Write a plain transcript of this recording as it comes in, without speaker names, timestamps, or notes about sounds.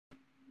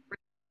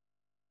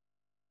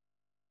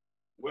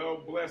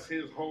Well, bless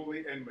his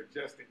holy and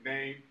majestic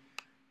name.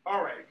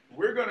 All right,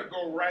 we're going to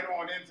go right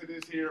on into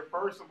this here.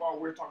 First of all,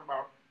 we're talking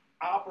about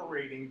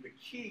operating the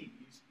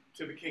keys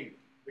to the kingdom.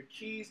 The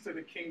keys to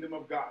the kingdom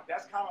of God.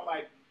 That's kind of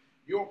like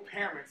your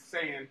parents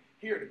saying,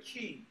 here are the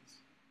keys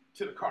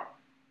to the car.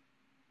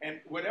 And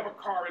whatever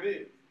car it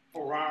is,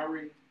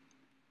 Ferrari,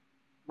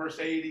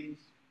 Mercedes,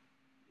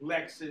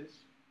 Lexus,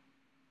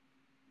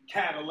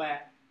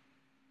 Cadillac,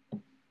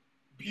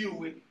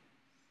 Buick,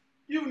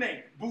 you name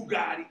it,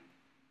 Bugatti,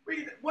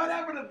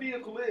 whatever the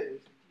vehicle is,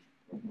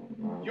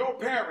 your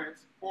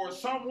parents or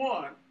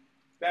someone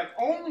that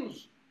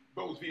owns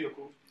those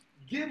vehicles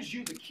gives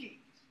you the keys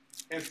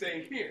and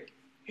saying,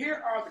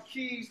 here are the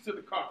keys to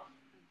the car.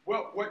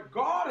 Well, what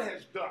God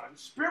has done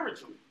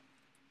spiritually,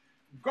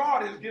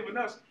 God has given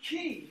us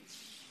keys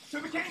to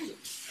the kingdom.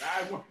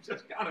 And I want to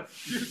just kind of,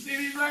 you see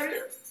these right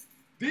here?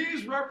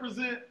 These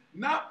represent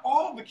not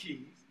all the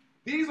keys.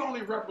 These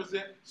only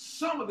represent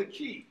some of the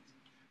keys.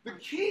 The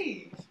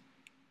keys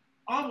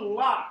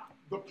unlock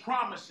the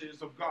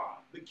promises of God.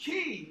 The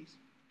keys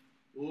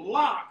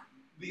lock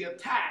the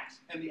attacks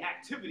and the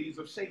activities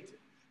of Satan.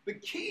 The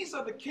keys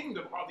of the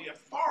kingdom are the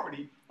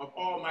authority of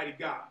Almighty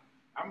God.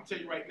 I'm going to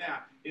tell you right now,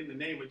 in the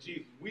name of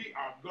Jesus, we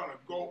are going to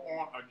go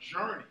on a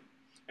journey.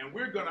 And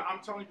I'm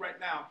telling you right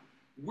now,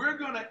 we're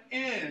going to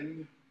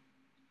end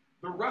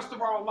the rest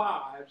of our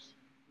lives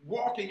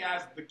walking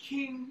as the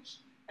kings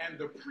and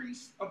the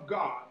priests of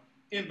God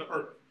in the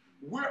earth.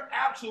 We're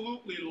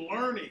absolutely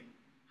learning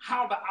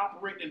how to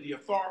operate in the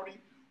authority.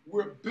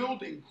 We're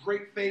building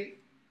great faith.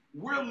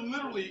 We're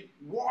literally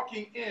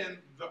walking in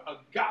the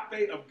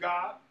agape of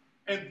God.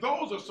 And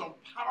those are some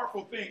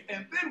powerful things.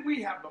 And then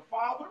we have the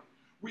Father,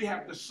 we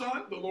have the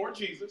Son, the Lord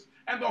Jesus,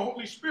 and the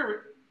Holy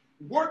Spirit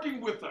working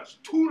with us,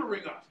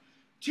 tutoring us,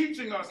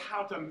 teaching us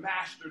how to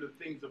master the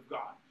things of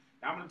God.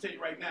 Now, I'm going to tell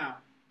you right now,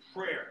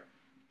 prayer,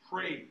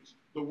 praise,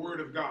 the Word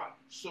of God,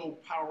 so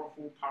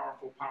powerful,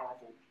 powerful,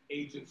 powerful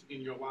agents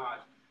in your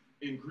lives,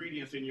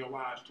 ingredients in your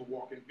lives to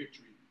walk in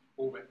victory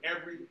over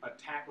every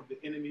attack of the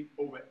enemy,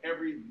 over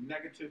every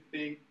negative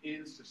thing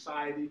in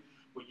society.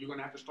 But you're going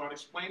to have to start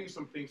explaining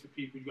some things to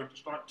people. You're going to have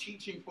to start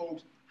teaching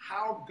folks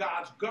how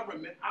God's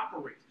government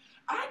operates.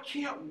 I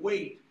can't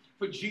wait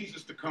for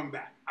Jesus to come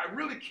back. I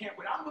really can't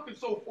wait. I'm looking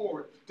so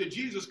forward to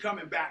Jesus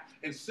coming back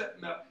and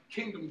setting up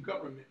kingdom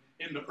government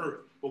in the earth.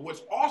 But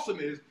what's awesome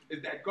is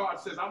that God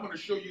says, I'm going to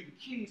show you the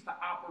keys to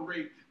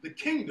operate the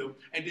kingdom,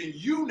 and then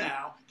you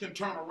now can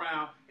turn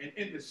around and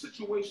in the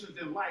situations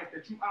in life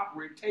that you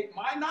operate, take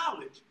my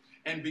knowledge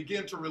and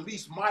begin to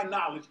release my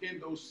knowledge in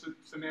those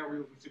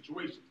scenarios and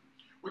situations.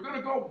 We're going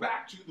to go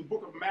back to the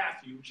book of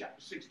Matthew,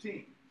 chapter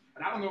 16.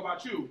 And I don't know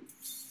about you,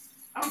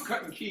 I'm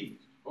cutting keys.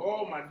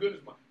 Oh my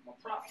goodness, my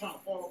prop's trying to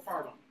fall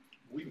apart on me.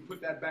 We can put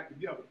that back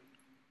together.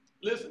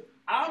 Listen,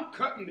 I'm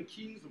cutting the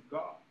keys of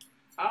God.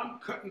 I'm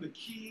cutting the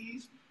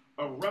keys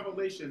of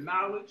revelation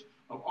knowledge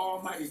of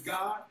Almighty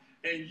God.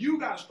 And you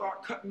got to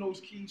start cutting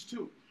those keys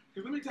too.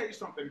 Because let me tell you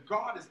something.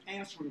 God is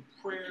answering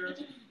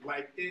prayers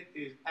like it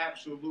is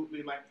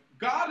absolutely like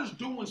God is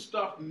doing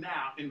stuff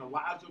now in the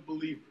lives of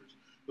believers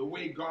the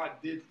way God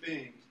did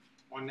things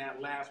on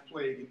that last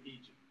plague in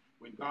Egypt.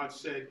 When God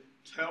said,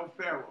 tell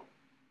Pharaoh,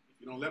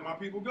 if you don't let my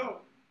people go,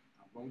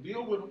 I'm going to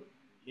deal with him.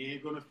 He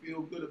ain't going to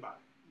feel good about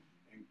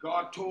it. And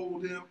God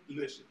told him,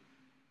 listen,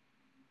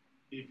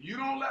 if you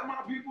don't let my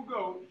people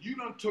go, you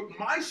done took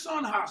my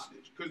son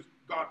hostage, because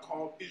God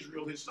called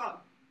Israel his son.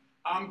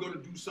 I'm going to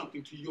do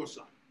something to your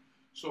son.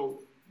 So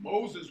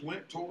Moses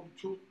went, told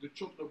the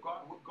children of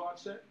God what God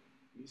said.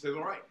 And he says,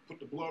 all right, put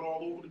the blood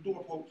all over the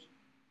doorposts.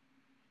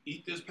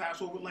 Eat this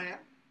Passover lamb.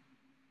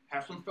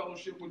 Have some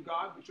fellowship with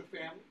God, with your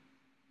family.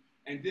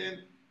 And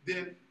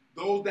then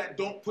those that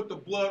don't put the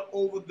blood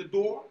over the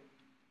door,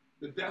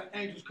 the death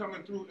angels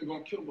coming through and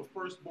going to kill the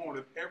firstborn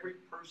of every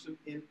person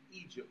in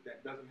Egypt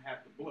that doesn't have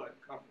the blood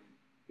covering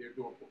their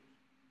doorposts.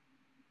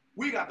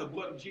 We got the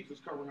blood of Jesus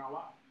covering our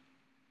lives.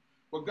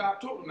 But God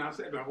told them, now I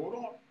said,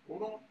 hold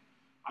on.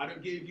 I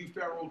done gave you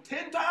Pharaoh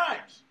 10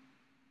 times.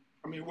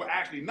 I mean, well,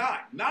 actually 9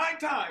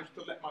 times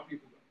to let my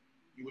people go.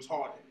 You was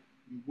hard-headed.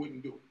 You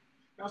wouldn't do it.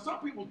 Now, some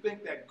people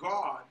think that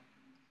God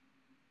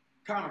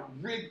kind of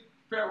rigged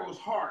Pharaoh's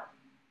heart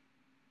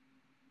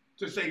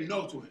to say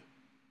no to him.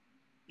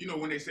 You know,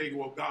 when they say,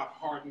 well, God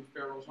hardened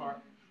Pharaoh's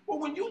heart. Well,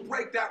 when you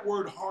break that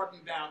word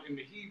hardened down in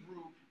the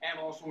Hebrew and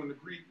also in the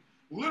Greek,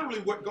 literally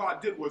what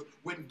God did was,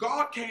 when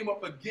God came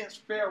up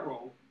against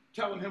Pharaoh,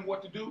 telling him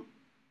what to do,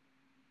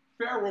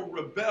 Pharaoh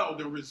rebelled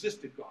and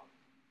resisted God,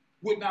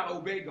 would not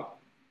obey God.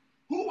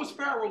 Who was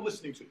Pharaoh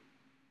listening to?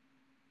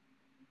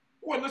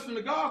 He wasn't listening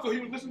to God, so he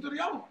was listening to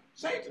the other one,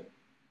 Satan.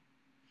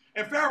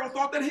 And Pharaoh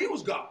thought that he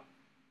was God.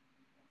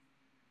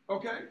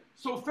 Okay?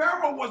 So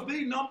Pharaoh was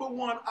the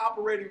 #1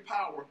 operating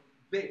power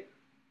there.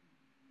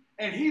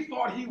 And he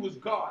thought he was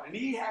God. And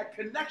he had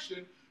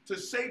connection to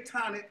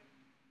satanic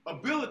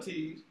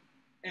abilities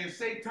and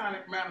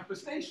satanic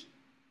manifestation.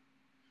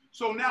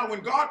 So now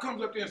when God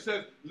comes up there and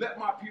says, let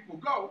my people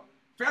go,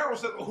 Pharaoh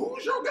says, well,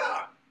 who's your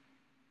God?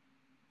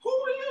 Who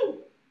are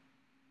you?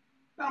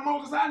 Now Now,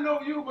 Moses, I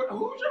know you, but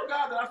who's your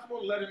God that I'm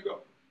supposed to let him go?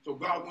 So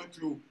God went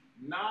through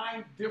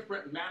 9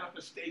 different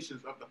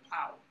manifestations of the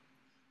power,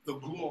 the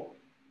glory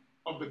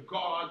of the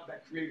God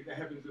that created the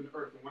heavens and the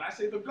earth. And when I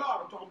say the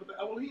God, I'm talking about the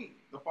Elohim,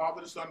 the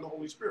Father, the Son, the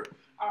Holy Spirit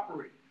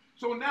operating.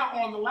 So now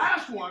on the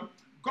last one,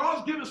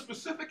 God's given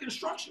specific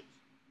instructions.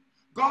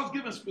 God's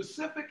given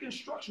specific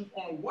instructions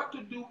on what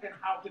to do and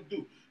how to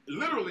do.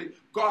 Literally,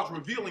 God's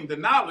revealing the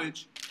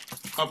knowledge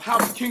of how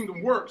the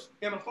kingdom works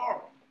in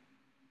authority.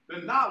 The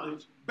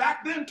knowledge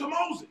back then to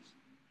Moses.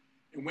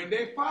 And when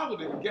they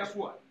followed it, guess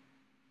what?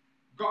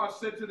 God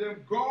said to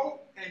them,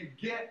 go and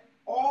get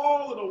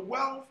all of the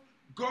wealth,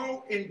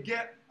 go and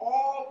get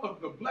all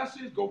of the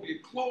blessings, go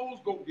get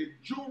clothes, go get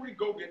jewelry,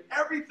 go get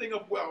everything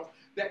of wealth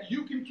that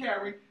you can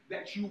carry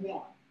that you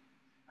want.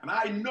 And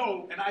I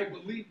know and I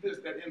believe this,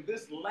 that in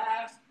this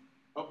last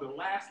of the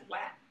last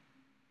lap,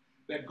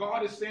 that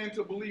God is saying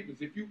to believers,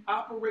 if you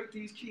operate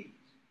these keys,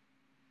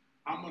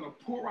 I'm going to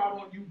pour out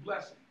on you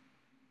blessing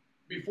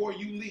before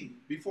you leave,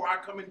 before I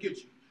come and get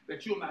you,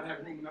 that you'll not have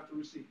room enough to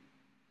receive.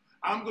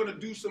 I'm going to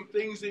do some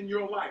things in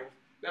your life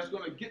that's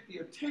going to get the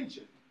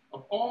attention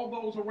of all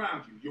those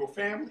around you, your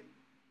family,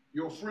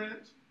 your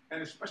friends,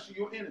 and especially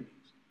your enemies.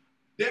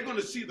 They're going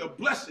to see the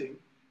blessing.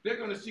 They're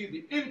going to see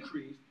the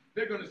increase.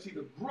 They're going to see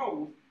the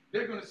growth.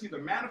 They're going to see the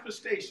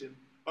manifestation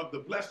of the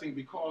blessing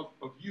because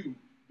of you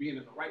being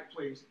in the right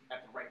place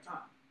at the right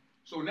time.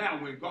 So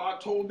now when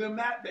God told them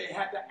that, they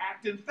had to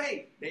act in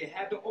faith. They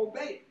had to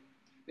obey it.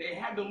 They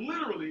had to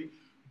literally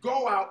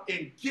go out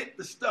and get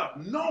the stuff,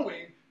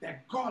 knowing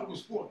that God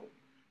was for them,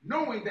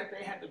 knowing that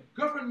they had the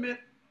government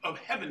of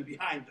heaven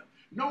behind them,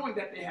 knowing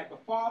that they had the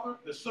Father,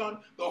 the Son,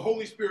 the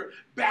Holy Spirit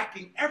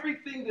backing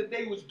everything that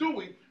they was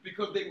doing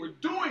because they were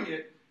doing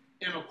it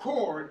in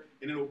accord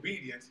and in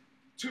obedience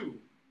to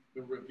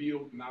the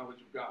revealed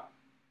knowledge of God.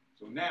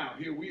 So now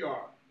here we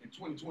are in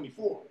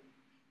 2024.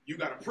 You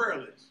got a prayer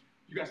list.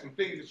 You got some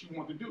things that you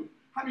want to do.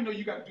 How many know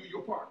you got to do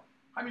your part?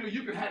 How many know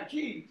you can have the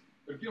keys,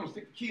 but if you don't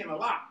stick the key in the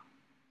lock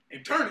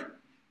and turn it,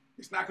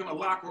 it's not going to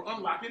lock or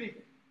unlock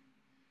anything.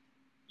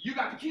 You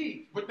got the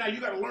keys, but now you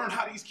got to learn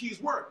how these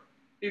keys work.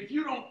 If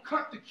you don't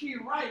cut the key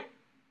right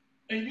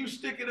and you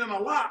stick it in a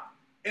lock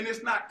and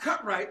it's not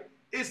cut right,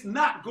 it's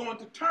not going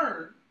to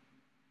turn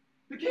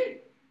the key.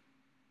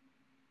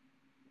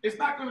 It's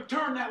not going to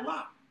turn that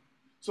lock.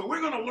 So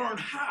we're going to learn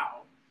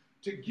how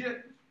to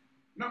get,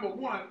 number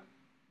one,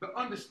 the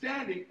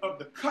understanding of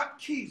the cut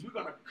keys. We're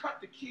going to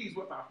cut the keys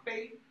with our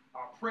faith,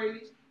 our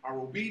praise, our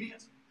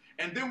obedience,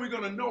 and then we're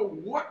going to know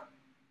what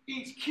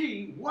each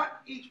key,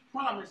 what each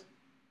promise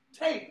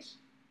takes,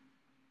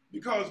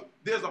 because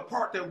there's a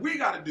part that we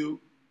got to do,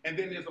 and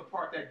then there's a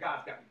part that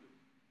God's got to do.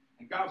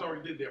 And God's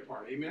already did their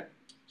part, amen?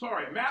 So all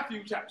right,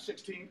 Matthew chapter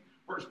 16,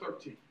 verse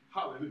 13.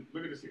 Hallelujah.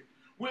 Look at this here.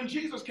 When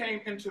Jesus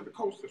came into the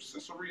coast of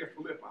Caesarea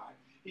Philippi,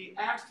 he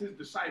asked his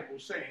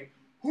disciples, saying,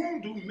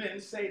 whom do men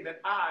say that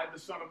I, the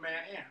Son of Man,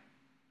 am?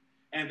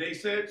 And they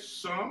said,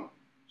 some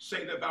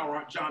say that thou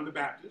art John the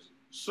Baptist,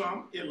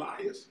 some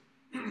Elias,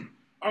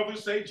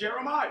 others say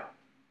Jeremiah,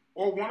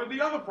 or one of the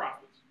other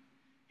prophets.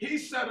 He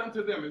said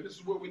unto them, and this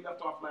is where we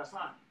left off last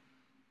time,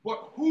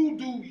 but who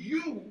do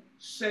you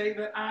say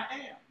that I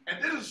am?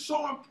 And this is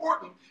so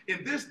important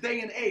in this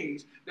day and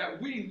age that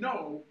we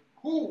know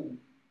who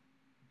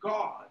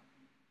God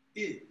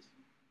is,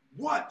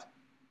 what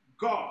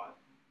God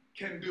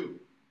can do,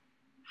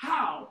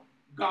 how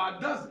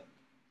God does it,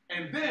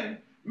 and then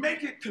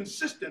make it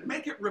consistent,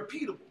 make it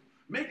repeatable,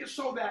 make it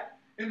so that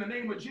in the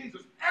name of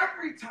Jesus,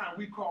 every time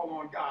we call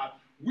on God,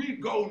 we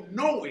go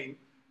knowing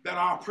that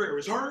our prayer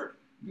is heard,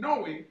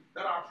 knowing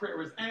that our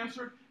prayer is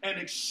answered, and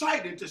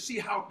excited to see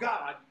how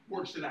God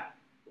works it out.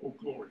 Oh,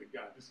 glory to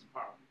God, this is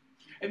powerful.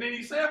 And then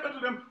he said unto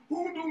them,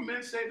 who do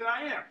men say that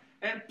I am?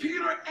 And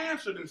Peter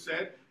answered and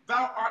said,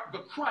 thou art the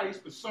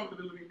Christ, the Son of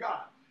the living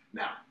God.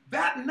 Now,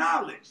 that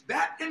knowledge,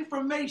 that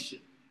information,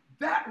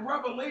 that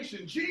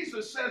revelation,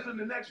 Jesus says in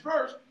the next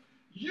verse,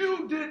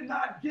 you did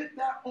not get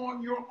that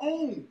on your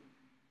own.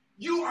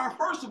 You are,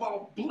 first of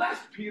all,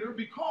 blessed, Peter,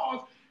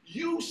 because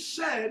you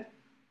said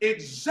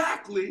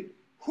exactly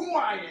who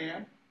I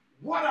am,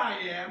 what I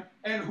am,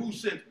 and who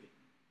sent me.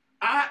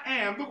 I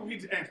am, look what he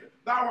answered,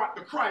 thou art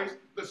the Christ,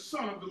 the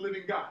Son of the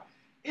living God.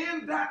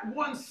 In that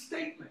one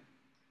statement,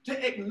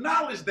 to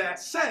acknowledge that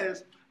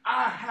says,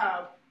 I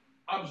have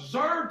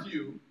observed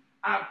you,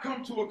 I've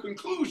come to a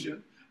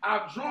conclusion,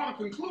 I've drawn a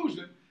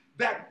conclusion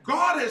that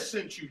God has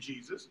sent you,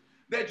 Jesus,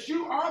 that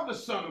you are the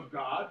Son of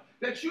God,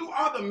 that you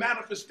are the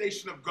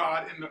manifestation of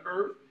God in the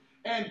earth.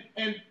 And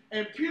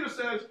Peter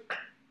says,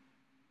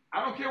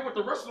 I don't care what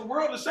the rest of the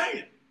world is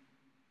saying.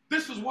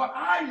 This is what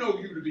I know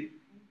you to be.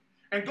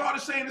 And God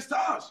is saying this to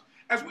us.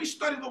 As we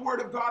study the Word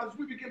of God, as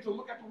we begin to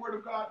look at the Word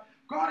of God,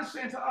 God is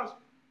saying to us,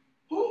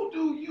 who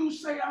do you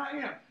say I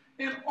am?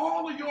 In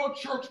all of your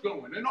church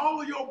going, in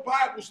all of your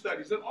Bible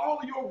studies, in all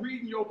of your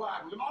reading your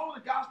Bible, in all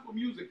of the gospel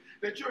music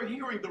that you're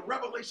hearing, the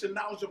revelation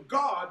knowledge of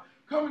God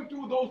coming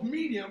through those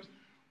mediums,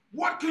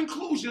 what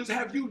conclusions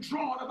have you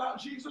drawn about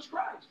Jesus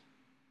Christ?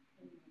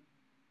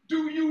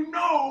 Do you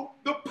know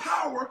the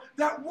power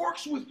that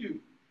works with you?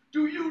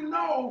 Do you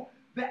know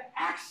the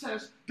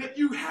access that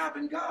you have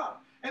in God?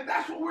 And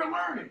that's what we're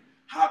learning,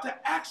 how to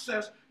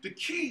access the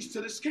keys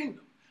to this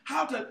kingdom,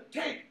 how to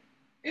take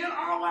in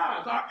our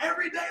lives, our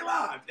everyday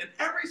lives, in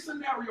every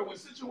scenario and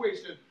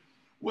situation,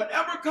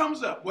 whatever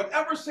comes up,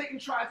 whatever Satan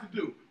tries to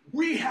do,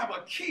 we have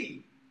a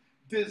key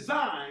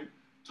designed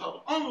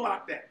to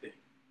unlock that thing.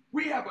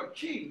 We have a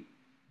key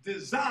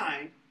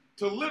designed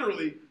to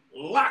literally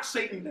lock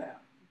Satan down.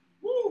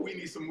 Woo, we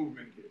need some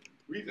movement here.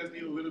 We just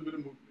need a little bit of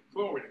movement.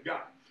 Glory to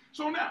God.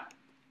 So now,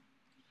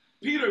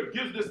 Peter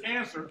gives this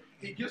answer.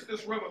 He gets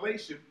this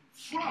revelation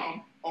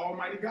from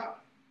Almighty God.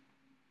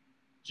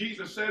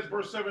 Jesus says,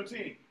 verse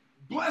 17,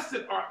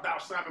 "Blessed art thou,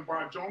 Simon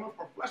Bar-Jonah,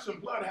 for flesh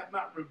and blood hath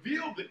not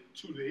revealed it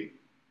to thee,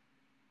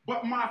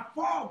 but my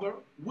Father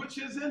which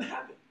is in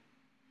heaven."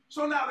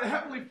 So now the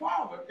Heavenly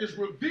Father is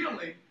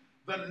revealing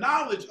the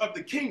knowledge of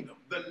the kingdom,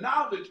 the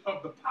knowledge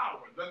of the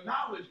power, the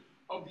knowledge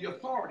of the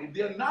authority,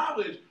 the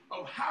knowledge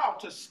of how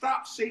to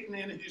stop Satan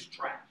in his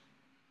tracks.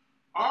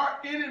 Our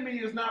enemy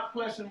is not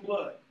flesh and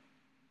blood.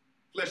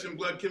 Flesh and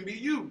blood can be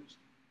used.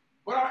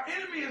 But our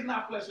enemy is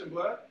not flesh and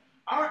blood.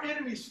 Our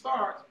enemy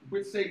starts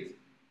with Satan.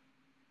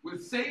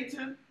 With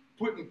Satan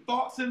putting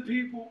thoughts in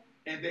people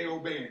and they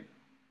obeying them.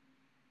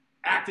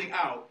 Acting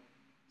out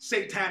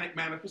satanic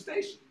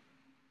manifestation.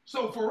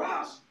 So for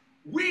us,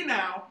 we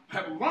now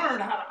have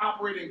learned how to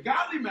operate in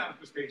godly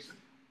manifestation.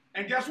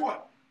 And guess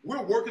what?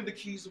 We're working the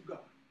keys of God.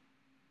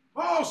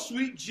 Oh,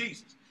 sweet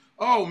Jesus.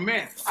 Oh,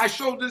 man. I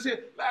showed this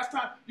here last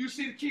time. You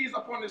see the keys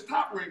up on this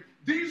top ring.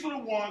 These are the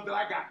ones that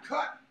I got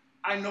cut.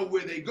 I know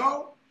where they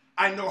go.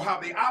 I know how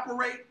they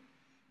operate.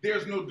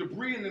 There's no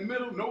debris in the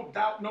middle, no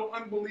doubt, no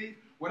unbelief.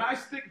 When I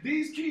stick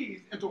these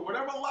keys into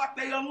whatever lock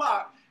they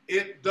unlock,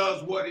 it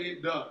does what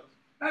it does.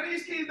 Now,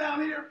 these keys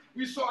down here,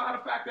 we saw how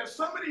the fact that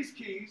some of these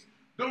keys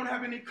don't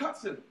have any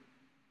cuts in them,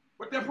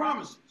 but they're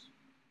promises.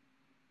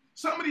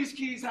 Some of these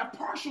keys have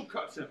partial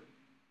cuts in them.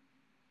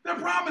 They're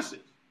promises,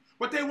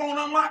 but they won't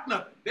unlock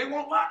nothing. They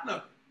won't lock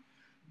nothing.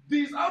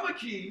 These other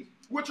keys,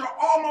 which are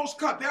almost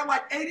cut, they're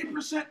like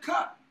 80%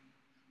 cut,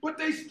 but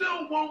they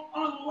still won't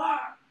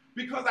unlock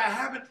because I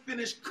haven't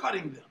finished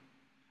cutting them.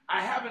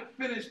 I haven't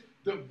finished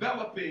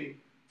developing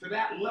to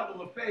that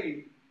level of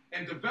faith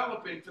and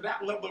developing to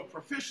that level of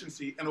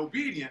proficiency and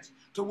obedience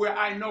to where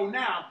I know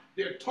now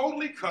they're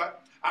totally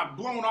cut. I've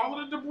blown all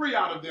of the debris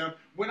out of them.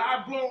 When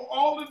I blow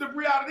all the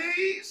debris out of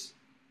these,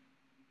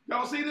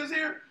 y'all see this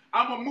here?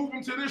 I'm going to move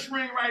them to this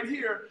ring right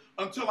here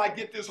until I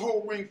get this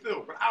whole ring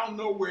filled. But I'll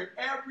know where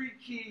every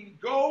key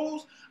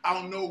goes.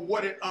 I'll know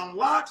what it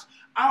unlocks.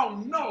 I'll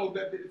know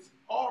that it's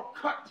all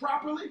cut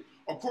properly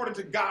according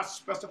to God's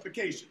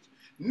specifications.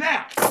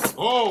 Now,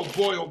 oh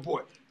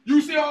boy,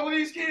 you see all of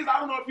these keys? I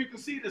don't know if you can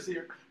see this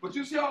here, but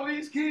you see all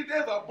these keys?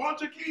 There's a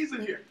bunch of keys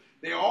in here.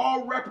 They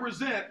all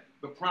represent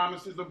the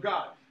promises of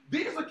God.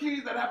 These are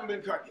keys that haven't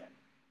been cut yet.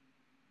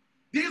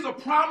 These are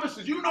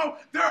promises. You know,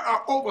 there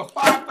are over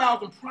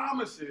 5,000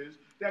 promises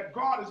that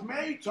God has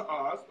made to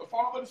us, the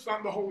Father, the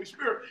Son, the Holy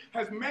Spirit,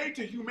 has made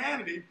to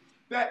humanity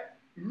that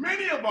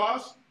many of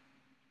us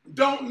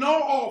don't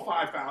know all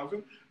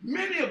 5,000.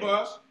 Many of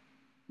us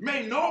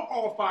may know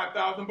all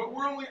 5,000, but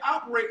we're only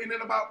operating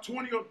in about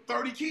 20 or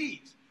 30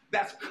 keys.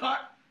 That's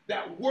cut,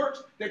 that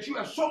works, that you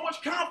have so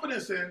much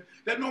confidence in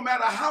that no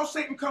matter how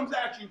Satan comes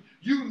at you,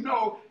 you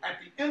know at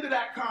the end of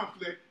that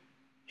conflict,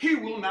 he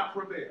will not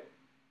prevail.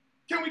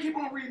 Can we keep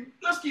on reading?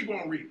 Let's keep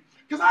on reading.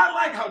 Because I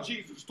like how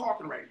Jesus is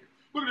talking right here.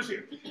 Look at this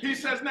here. He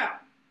says, now,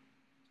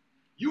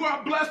 you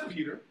are blessed,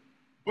 Peter,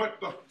 but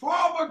the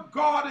Father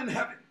God in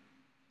heaven,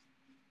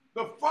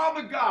 the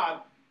Father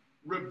God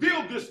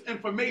revealed this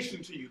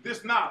information to you,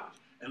 this knowledge.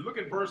 And look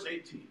at verse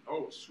 18.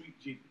 Oh, sweet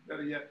Jesus.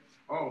 Better yet,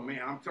 oh man,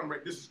 I'm telling you,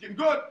 right, this is getting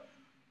good.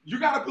 You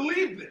got to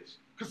believe this.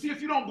 Because see,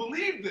 if you don't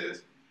believe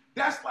this,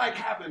 that's like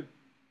having,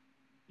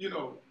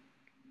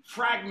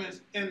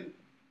 fragments in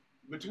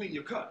between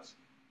your cuts.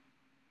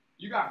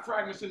 You got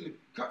fragments in the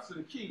cuts of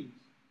the keys.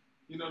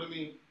 You know what I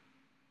mean?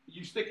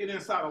 You stick it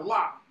inside a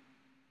lock,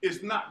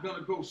 it's not going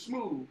to go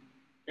smooth,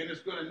 and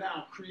it's going to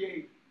now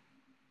create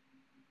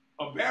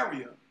a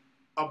barrier,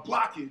 a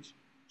blockage,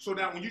 so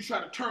that when you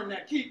try to turn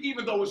that key,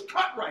 even though it's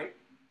cut right,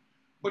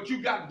 but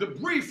you got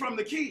debris from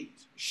the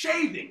keys,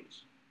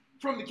 shavings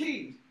from the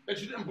keys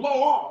that you didn't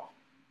blow off,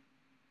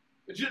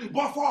 that you didn't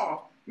buff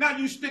off. Now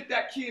you stick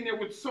that key in there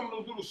with some of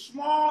those little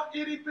small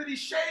itty-bitty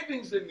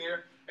shavings in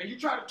there, and you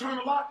try to turn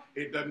the lock,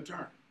 it doesn't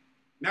turn.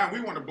 Now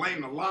we want to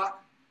blame the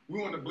lock, we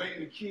want to blame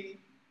the key,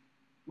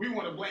 we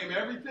want to blame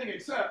everything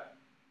except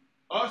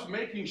us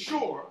making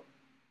sure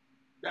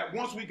that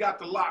once we got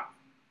the lock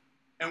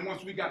and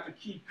once we got the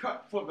key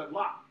cut for the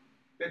lock,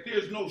 that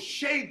there's no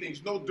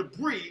shavings, no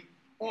debris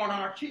on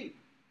our key.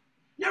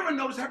 You ever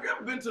notice, have you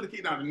ever been to the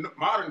key? Now, the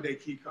modern day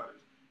key cutters,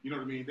 you know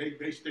what I mean?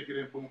 They stick it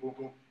in, boom, boom,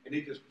 boom, and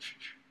they just,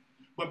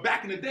 but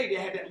back in the day, they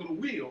had that little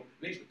wheel,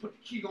 and they used to put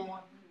the key on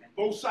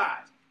both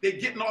sides. They're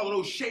getting all of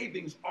those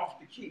shavings off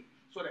the key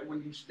so that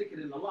when you stick it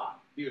in the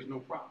lock, there's no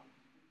problem.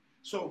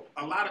 So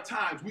a lot of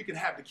times we can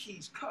have the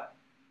keys cut,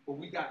 but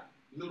we got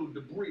little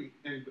debris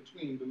in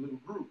between the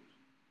little grooves.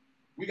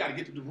 We got to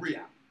get the debris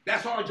out.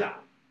 That's our job.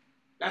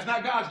 That's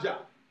not God's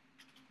job.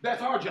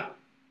 That's our job.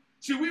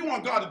 See, we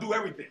want God to do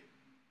everything.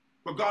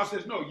 But God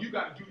says, no, you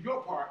got to do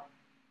your part,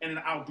 and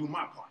then I'll do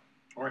my part.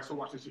 All right, so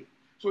watch this here.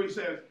 So he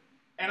says,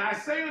 and I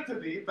say unto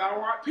thee, thou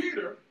art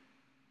Peter,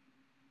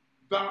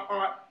 thou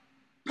art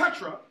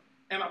Petra,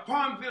 and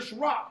upon this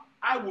rock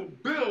I will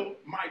build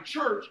my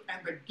church,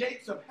 and the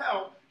gates of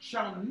hell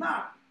shall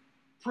not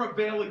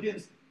prevail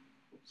against it.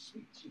 Oh,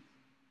 sweet Jesus.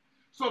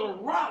 So the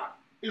rock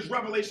is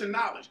revelation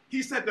knowledge.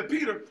 He said to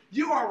Peter,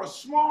 you are a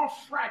small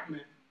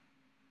fragment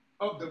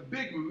of the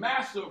big,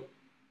 massive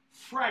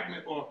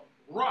fragment or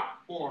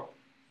rock or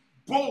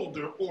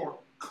boulder or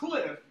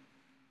cliff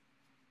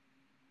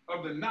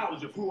of the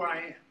knowledge of who I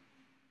am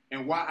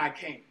and why I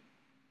came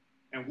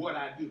and what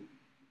I do.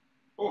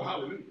 Oh,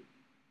 hallelujah.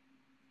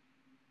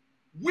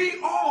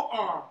 We all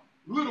are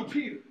little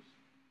Peters.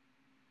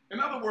 In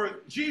other words,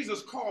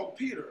 Jesus called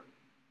Peter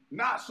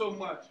not so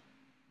much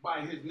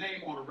by his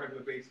name on a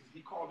regular basis. He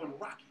called him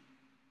Rocky.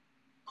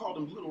 Called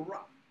him Little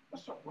Rock.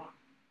 What's up, Rock?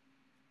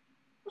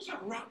 What's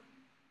up, Rock?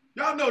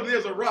 Y'all know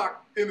there's a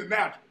rock in the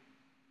natural.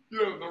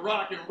 You know, the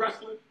rock in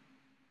wrestling.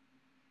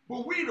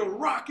 But we the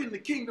rock in the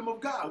kingdom of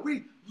God.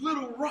 We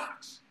little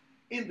rocks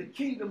in the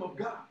kingdom of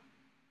God.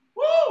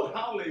 Woo!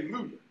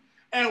 Hallelujah.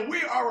 And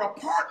we are a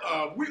part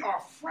of, we are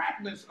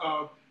fragments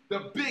of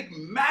the big,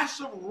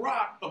 massive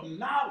rock of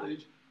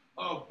knowledge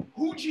of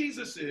who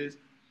Jesus is,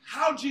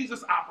 how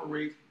Jesus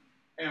operates,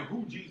 and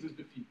who Jesus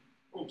defeated.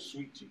 Oh,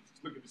 sweet Jesus.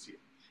 Look at this here.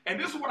 And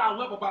this is what I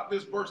love about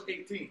this verse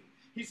 18.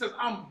 He says,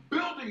 I'm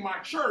building my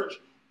church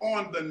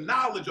on the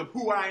knowledge of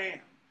who I am.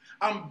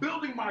 I'm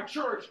building my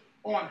church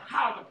on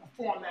how to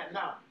perform that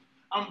knowledge.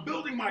 I'm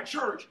building my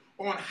church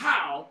on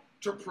how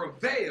to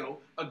prevail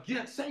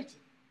against Satan.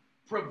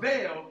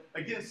 Prevail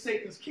against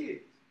Satan's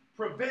kids.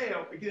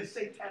 Prevail against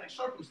satanic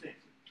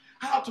circumstances.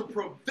 How to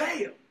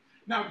prevail.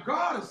 Now,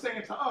 God is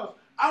saying to us,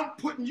 I'm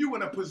putting you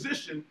in a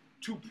position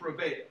to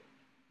prevail.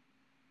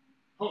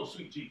 Oh,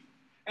 sweet Jesus.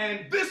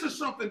 And this is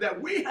something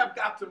that we have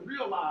got to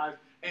realize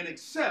and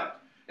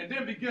accept and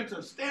then begin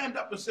to stand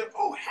up and say,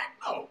 oh, heck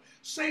no.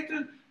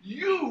 Satan,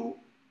 you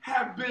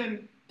have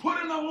been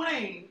put in a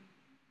lane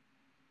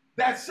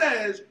that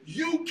says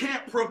you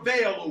can't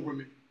prevail over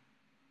me.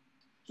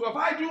 So if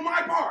I do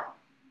my part,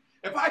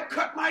 if I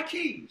cut my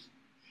keys,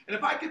 and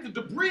if I get the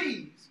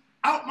debris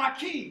out my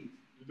keys,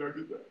 did I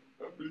get that?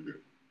 That's pretty good.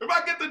 If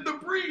I get the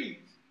debris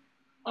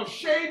of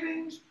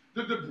shavings,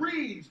 the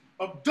debris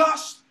of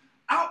dust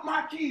out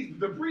my keys,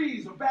 the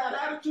debris of bad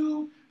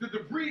attitude, the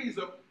debris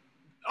of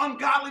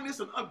ungodliness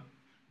and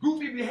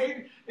goofy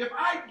behavior, if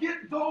I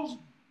get those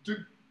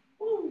debris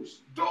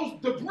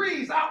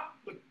out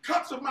the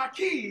cuts of my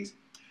keys,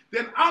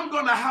 then I'm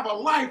going to have a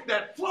life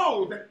that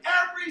flows. And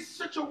every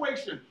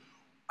situation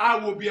I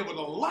will be able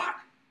to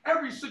lock.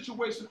 Every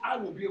situation I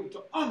will be able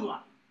to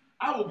unlock.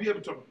 I will be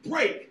able to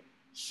break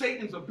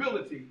Satan's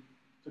ability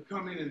to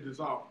come in and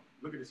dissolve.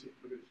 Look at this here.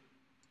 Look at this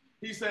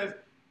here. He says,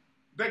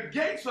 the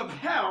gates of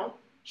hell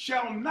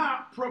shall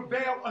not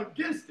prevail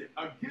against it,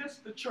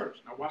 against the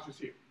church. Now watch this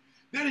here.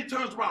 Then he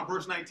turns around,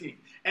 verse 19.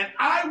 And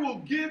I will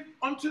give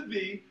unto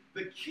thee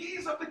the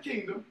keys of the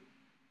kingdom,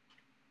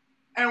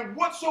 and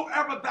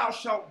whatsoever thou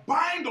shalt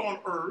bind on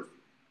earth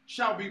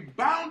shall be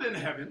bound in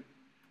heaven,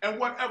 and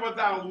whatever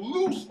thou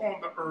loose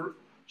on the earth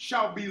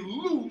shall be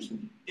loosed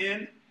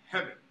in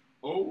heaven.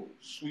 Oh,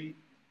 sweet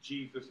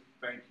Jesus,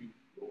 thank you,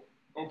 Lord.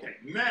 Okay,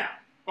 now,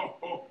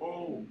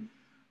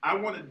 I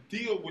want to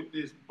deal with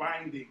this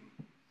binding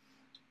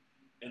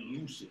and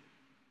loosing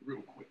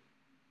real quick.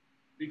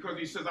 Because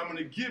he says, I'm going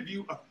to give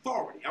you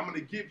authority. I'm going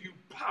to give you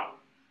power.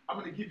 I'm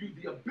going to give you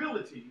the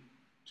ability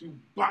to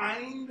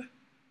bind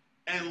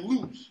and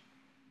loose.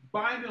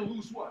 Bind and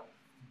loose what?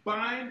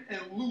 Bind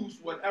and loose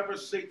whatever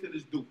Satan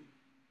is doing.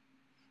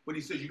 But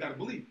he says you got to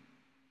believe.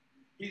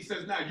 He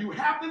says now you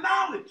have the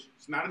knowledge.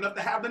 It's not enough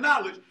to have the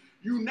knowledge.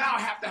 We now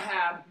have to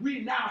have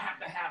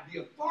the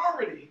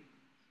authority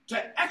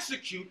to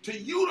execute, to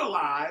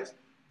utilize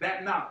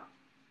that knowledge.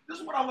 This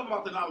is what I love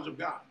about the knowledge of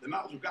God. The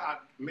knowledge of God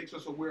makes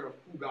us aware of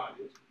who God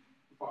is,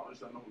 the Father,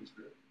 Son, and the Holy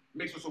Spirit.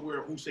 Makes us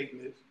aware of who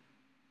Satan is.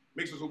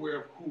 Makes us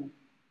aware of who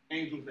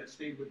angels that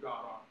stay with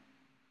God are.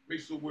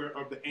 Makes us aware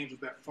of the angels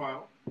that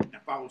fell and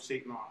follow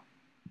Satan are.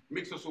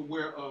 Makes us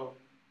aware of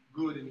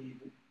good and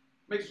evil.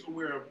 Makes us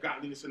aware of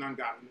godliness and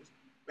ungodliness.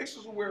 Makes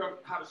us aware of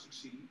how to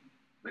succeed.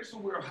 Makes us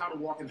aware of how to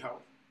walk in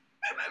health.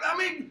 I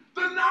mean,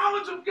 the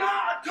knowledge of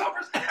God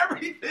covers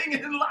everything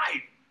in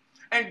life.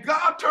 And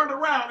God turned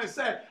around and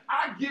said,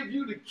 I give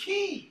you the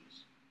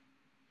keys,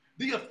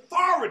 the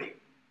authority.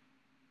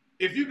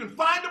 If you can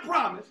find the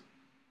promise,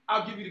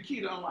 I'll give you the key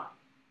to unlock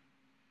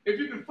it. If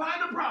you can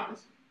find the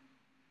promise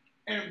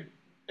and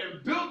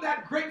build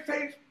that great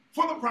faith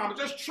for the promise,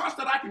 just trust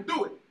that I can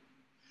do it.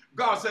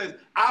 God says,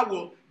 I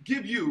will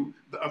give you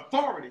the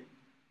authority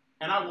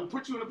and I will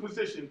put you in a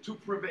position to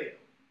prevail.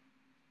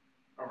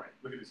 All right,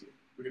 look at this here.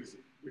 Look at this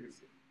here. Look at this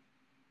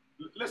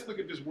here. Let's look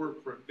at this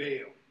word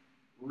prevail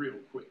real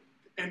quick.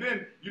 And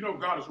then, you know,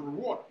 God is a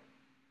rewarder.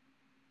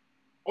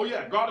 Oh,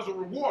 yeah, God is a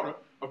rewarder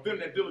of them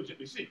that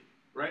diligently seek,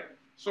 right?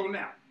 So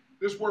now,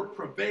 This word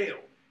prevail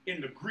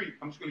in the Greek,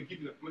 I'm just going to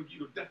give you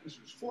the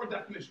definitions. 4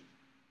 definitions.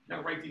 You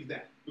got to write these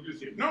down. Look at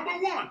this here. Number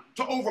 1,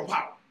 to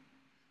overpower.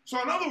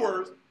 So in other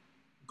words,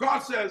 God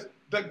says,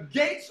 the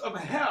gates of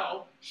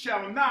hell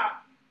shall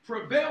not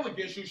prevail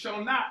against you,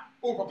 shall not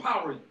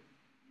overpower you.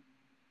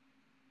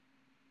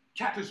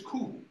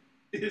 Kataskou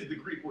is the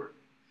Greek word.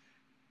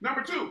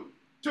 Number 2,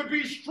 to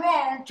be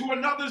strong to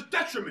another's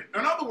detriment.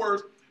 In other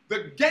words,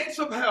 the gates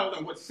of hell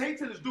and what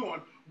Satan is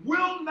doing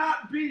will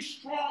not be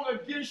strong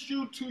against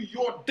you to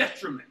your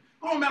detriment.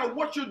 No matter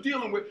what you're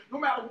dealing with, no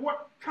matter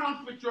what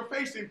conflict you're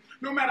facing,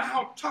 no matter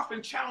how tough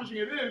and challenging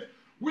it is,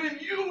 when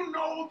you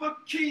know the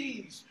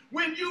keys,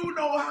 when you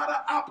know how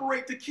to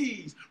operate the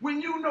keys,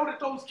 when you know that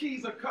those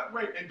keys are cut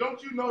right, and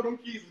don't you know them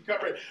keys are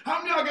cut right?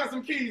 How many of y'all got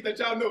some keys that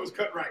y'all know is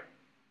cut right?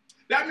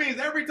 That means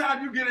every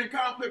time you get in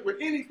conflict with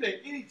anything,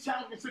 any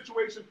challenging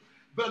situation,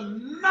 the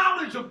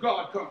knowledge of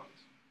God comes.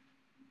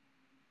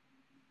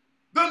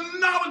 The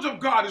knowledge of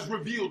God is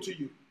revealed to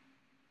you.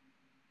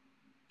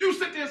 You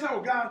sit there and say,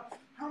 oh God,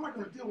 how am I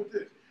going to deal with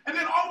this? And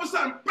then all of a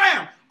sudden,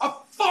 bam, a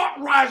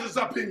thought rises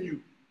up in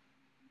you.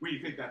 Where do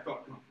you think that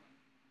thought comes from?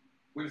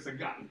 When it's a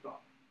godly thought.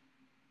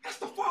 That's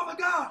the Father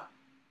God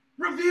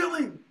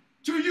revealing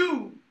to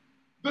you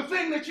the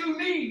thing that you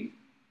need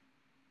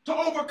to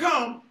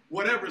overcome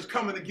whatever is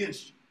coming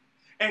against you.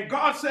 And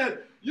God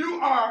said,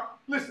 you are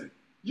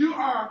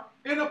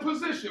in a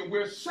position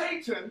where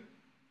Satan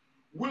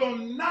will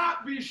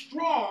not be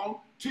strong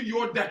to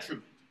your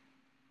detriment.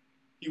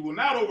 He will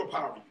not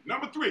overpower you.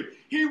 Number 3,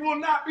 he will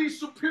not be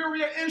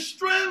superior in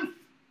strength.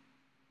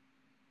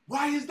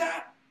 Why is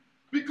that?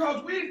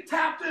 Because we've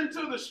tapped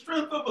into the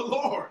strength of the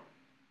Lord.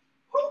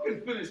 Who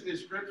can finish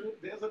this scripture?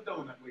 There's a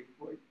donut waiting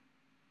for you.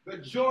 The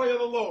joy of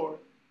the Lord.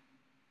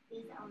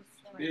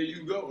 There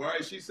you go. All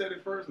right, she said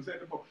it first and said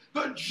it before.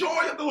 The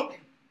joy of the Lord.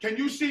 Can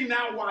you see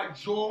now why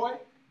joy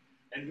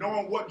and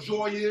knowing what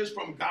joy is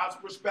from God's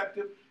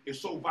perspective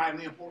is so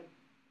vitally important?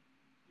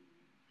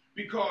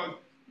 Because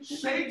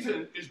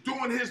Satan is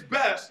doing his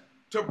best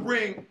to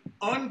bring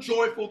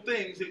unjoyful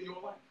things in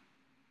your life.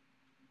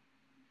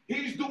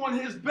 He's doing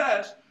his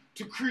best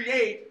to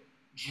create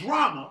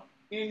drama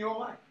in your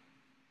life.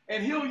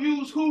 And he'll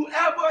use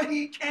whoever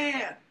he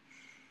can.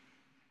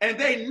 And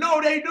they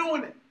know they're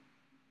doing it.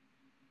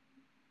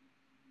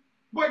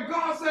 But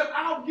God said,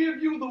 I'll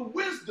give you the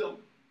wisdom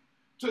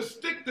to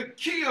stick the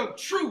key of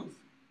truth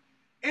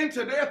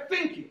into their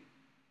thinking.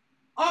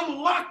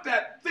 Unlock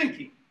that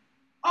thinking.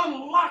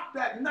 Unlock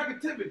that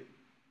negativity.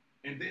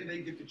 And then they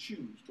get to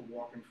choose to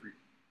walk in freedom.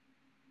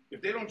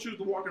 If they don't choose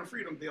to walk in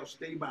freedom, they'll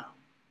stay bound.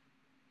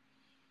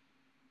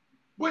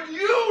 But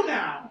you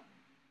now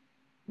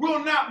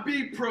will not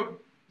be prevailed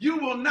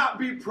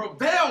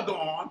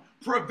on,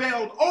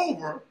 prevailed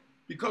over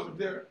because of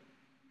their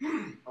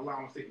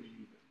allowing Satan to use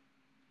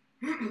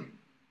it.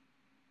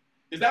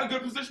 Is that a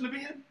good position to be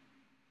in?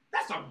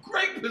 That's a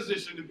great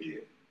position to be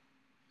in.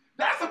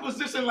 That's a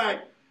position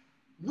like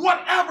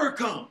whatever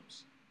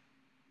comes,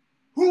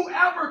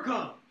 whoever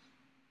comes,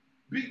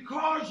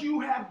 because you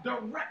have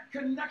direct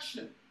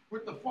connection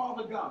with the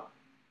Father God,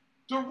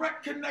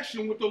 direct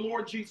connection with the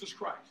Lord Jesus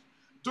Christ,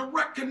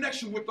 direct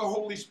connection with the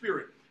Holy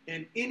Spirit.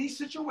 In any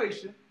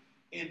situation,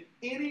 in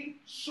any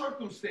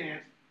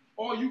circumstance,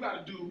 all you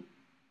got to do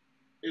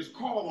is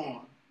call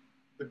on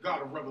the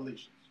God of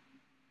revelations.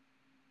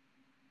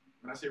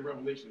 When I say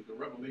revelation, it's the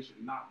revelation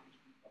knowledge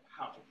of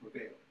how to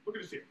prevail. Look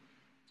at this here.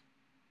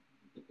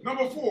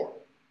 Number 4,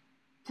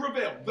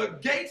 prevail. The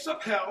gates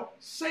of hell,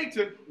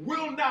 Satan,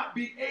 will not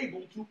be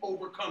able to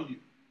overcome you.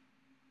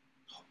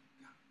 Oh,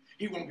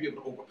 he won't be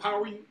able to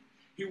overpower you.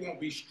 He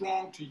won't be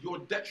strong to your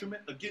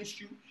detriment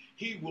against you.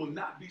 He will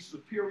not be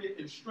superior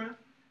in strength,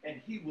 and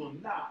he will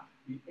not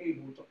be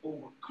able to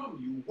overcome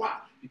you. Why?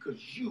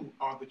 Because you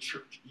are the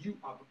church. You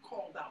are the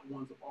called out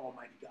ones of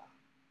Almighty God.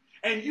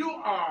 And you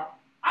are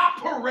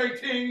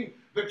operating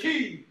the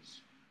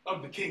keys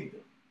of the kingdom.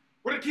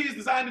 What are the keys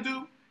designed to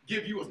do?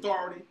 Give you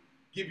authority,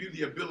 give you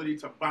the ability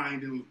to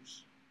bind and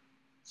loose.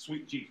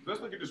 Sweet Jesus.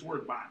 Let's look at this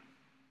word bind.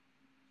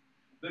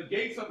 The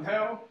gates of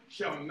hell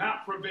shall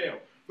not prevail.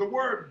 The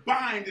word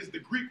bind is the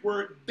Greek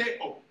word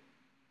deo.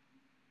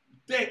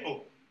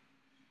 Deo.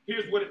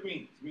 Here's what it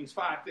means. It means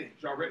 5 things.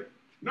 Y'all ready?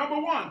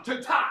 Number 1,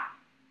 to tie.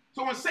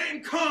 So when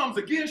Satan comes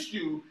against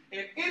you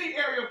in any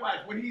area of life,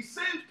 when he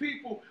sends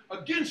people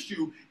against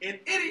you in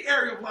any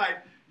area of life,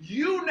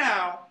 you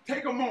now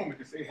take a moment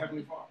and say,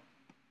 Heavenly Father,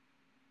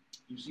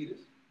 you see this?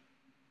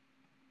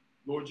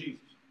 Lord Jesus,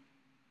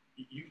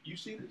 you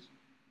see this?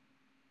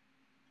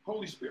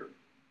 Holy Spirit,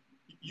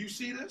 you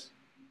see this?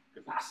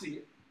 Because I see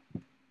it.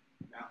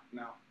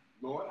 Now,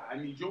 Lord, I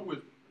need your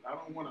wisdom. I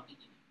don't want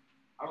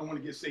to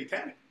get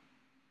satanic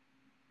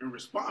in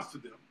response to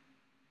them.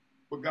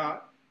 But God,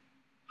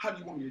 how do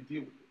you want me to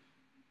deal with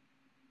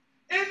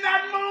this? In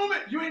that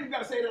moment, you ain't even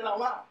got to say that out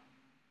loud.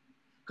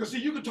 Because see,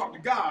 you can talk to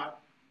God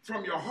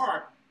from your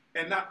heart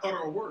and not utter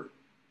a word.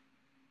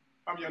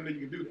 How many of y'all know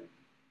you can do that?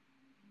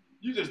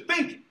 You just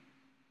think it.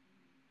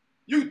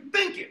 You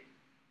think it.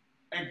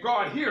 And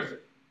God hears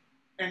it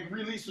and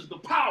releases the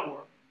power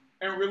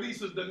and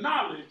releases the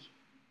knowledge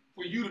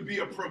you to be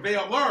a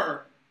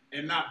prevailer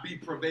and not be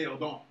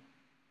prevailed on.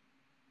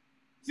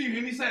 See,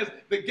 when he says,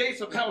 the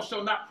gates of hell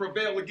shall not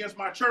prevail against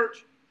my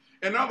church,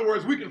 in other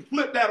words, we can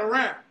flip that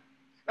around.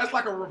 That's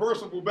like a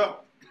reversible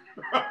belt.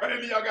 Any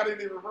of y'all got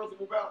any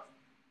reversible belts?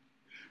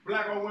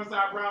 Black on one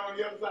side, brown on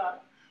the other side,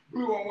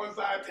 blue on one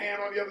side, tan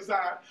on the other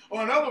side.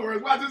 Or in other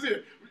words, watch this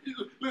here.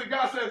 Look,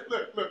 God says,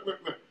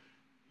 look.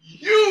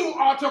 You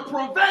are to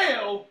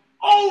prevail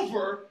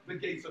over the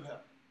gates of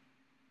hell.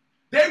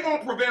 They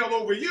won't prevail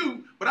over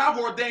you, but I've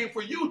ordained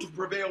for you to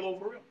prevail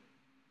over them.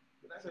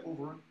 Did I say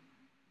over them?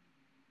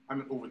 I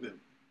mean over them.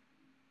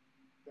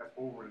 That's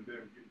over and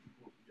them getting too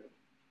close together.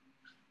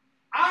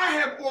 I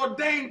have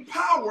ordained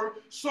power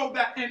so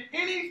that in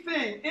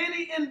anything,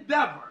 any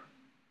endeavor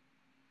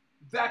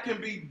that can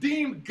be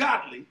deemed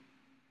godly,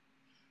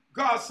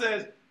 God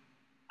says,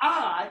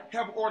 I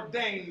have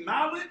ordained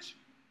knowledge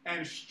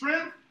and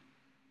strength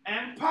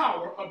and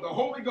power of the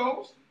Holy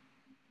Ghost.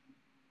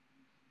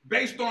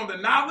 Based on the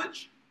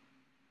knowledge,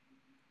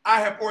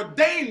 I have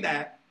ordained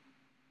that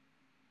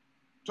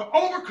to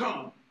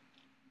overcome,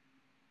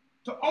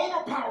 to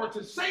overpower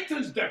to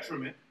Satan's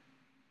detriment,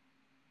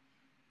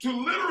 to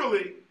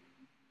literally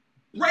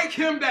break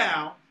him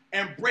down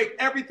and break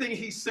everything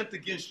he sent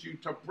against you,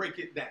 to break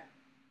it down.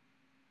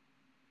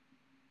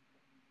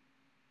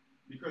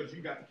 Because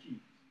you got the keys.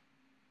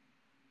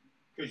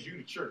 Because you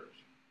the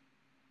church.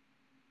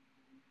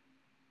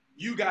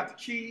 You got the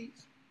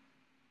keys.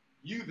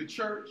 You the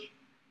church.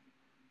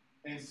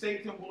 And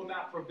Satan will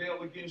not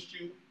prevail against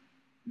you,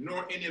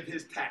 nor any of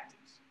his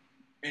tactics.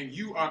 And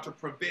you are to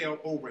prevail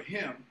over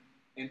him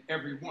in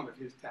every one of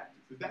his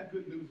tactics. Is that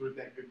good news or is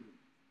that good news?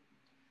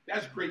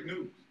 That's great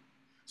news.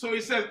 So he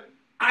says,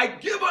 I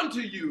give unto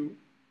you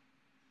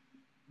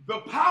the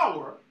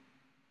power,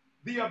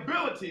 the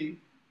ability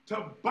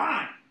to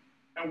bind.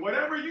 And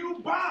whatever you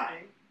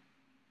bind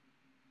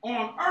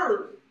on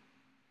earth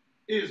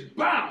is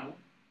bound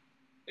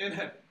in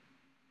heaven.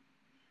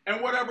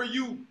 And whatever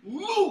you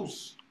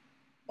loose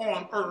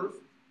on earth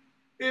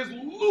is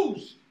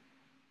loosed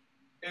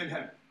in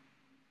heaven.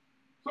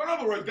 So in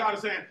other words, God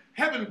is saying,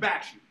 heaven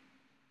backs you.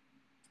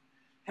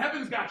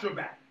 Heaven's got your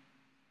back.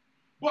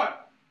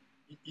 But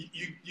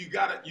you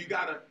gotta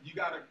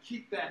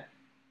keep that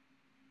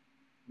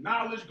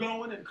knowledge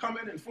going and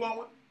coming and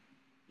flowing.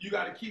 You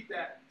gotta keep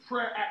that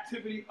prayer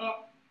activity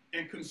up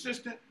and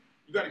consistent.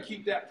 You gotta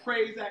keep that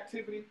praise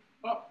activity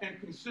up and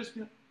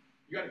consistent.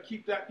 You gotta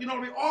keep that,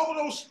 all of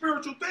those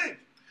spiritual things.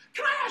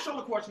 Can I ask y'all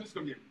a question? This is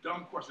going to be a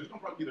dumb question. It's going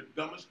to probably be the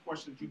dumbest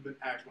question you've been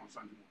asked on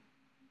Sunday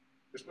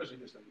morning, especially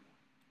this Sunday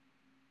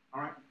morning.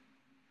 All right?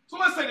 So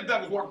let's say the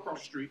devil's walking across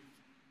the street,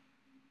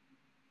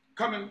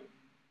 coming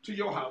to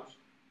your house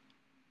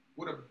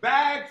with a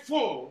bag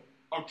full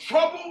of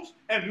troubles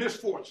and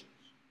misfortunes.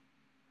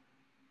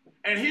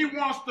 And he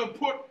wants to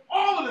put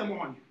all of them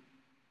on you.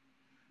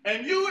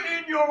 And you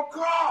in your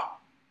car,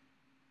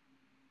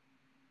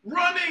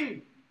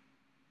 running,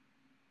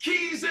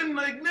 keys in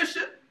the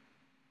ignition,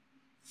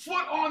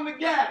 foot on the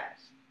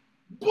gas,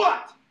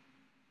 but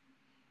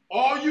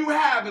all you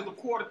have is a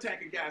quarter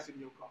tank of gas in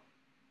your car.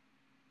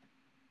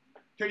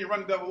 Can you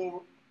run the devil over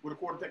with a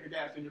quarter tank of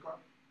gas in your car?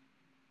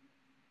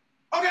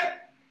 Okay,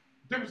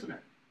 difference in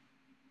that.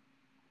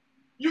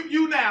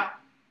 You now,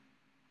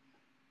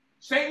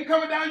 Satan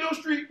coming down your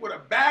street with a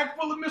bag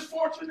full of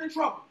misfortune and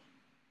troubles.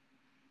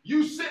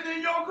 You sitting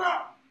in your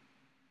car,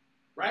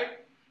 right?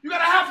 You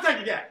got a half a tank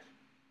of gas.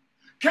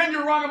 Can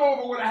you run him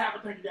over with a half a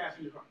tank of gas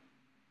in your car?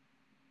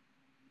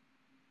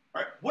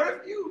 Right? What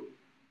if you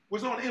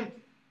was on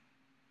empty?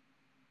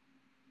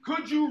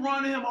 Could you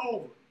run him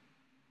over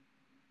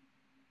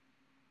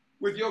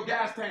with your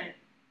gas tank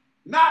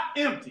not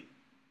empty,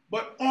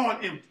 but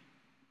on empty?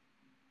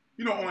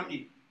 On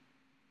E.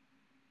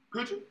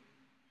 Could you?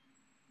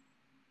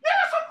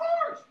 Yes, of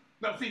course.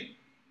 Now see,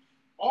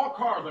 all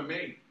cars are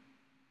made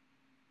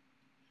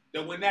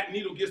that when that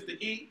needle gets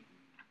to E,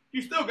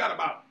 you still got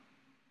about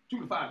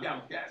 2 to 5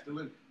 gallons of gas still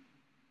in there.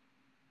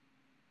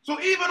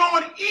 So even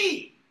on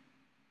E,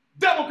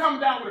 devil coming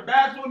down with a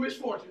bag full of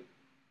misfortune,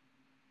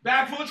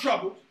 bag full of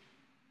troubles.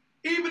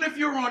 Even if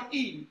you're on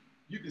E,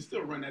 you can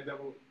still run that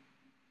devil over.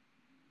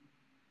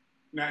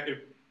 Now,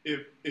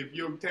 if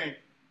your tank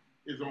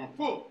is on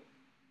full,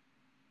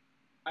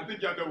 I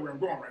think y'all know where I'm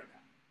going right now.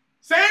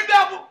 Same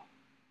devil,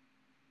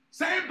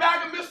 same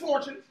bag of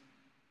misfortunes,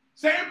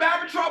 same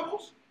bag of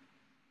troubles,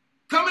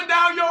 coming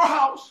down your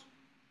house,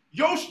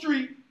 your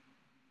street,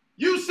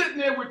 you sitting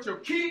there with your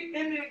key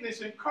in the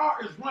ignition, car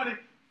is running,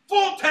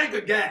 full tank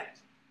of gas.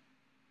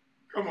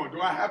 Come on, do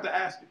I have to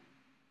ask you?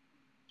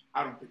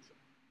 I don't think so.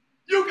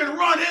 You can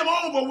run him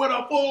over with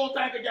a full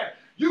tank of gas.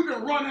 You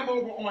can run him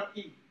over on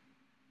E.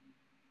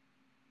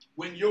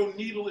 When your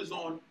needle is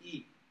on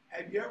E,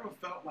 have you ever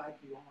felt like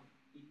you're on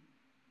E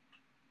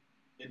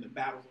in the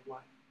battles of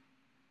life,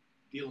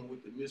 dealing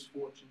with the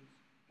misfortunes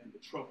and the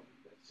troubles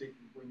that Satan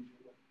brings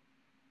your way?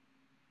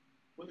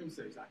 Well, let me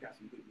say this. I got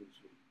some good news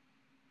for you.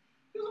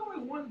 There's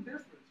only one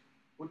difference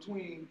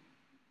between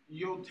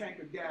your tank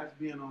of gas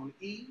being on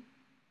E,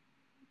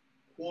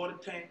 quarter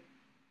tank,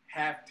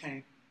 half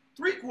tank,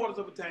 3/4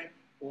 of a tank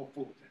or a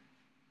full tank.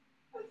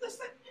 You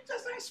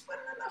just ain't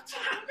spending enough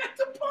time at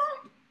the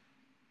pump.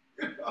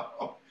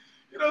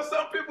 You know,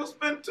 some people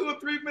spend 2 or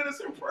 3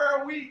 minutes in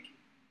prayer a week.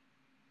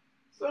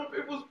 Some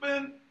people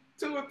spend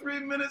 2 or 3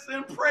 minutes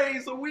in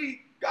praise a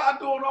week. God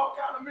doing all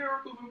kinds of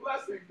miracles and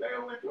blessings. They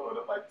only doing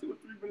it like 2 or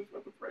 3 minutes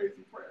worth of praise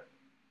and prayer.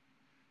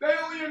 They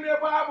only in their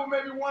Bible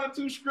maybe 1 or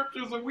 2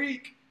 scriptures a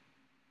week.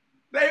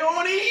 They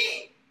only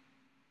eat.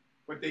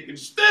 But they can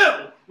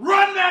still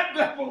run that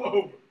devil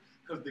over.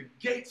 Because the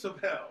gates of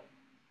hell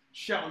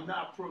shall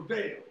not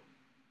prevail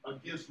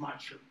against my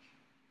church.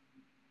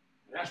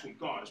 That's what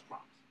God has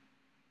promised.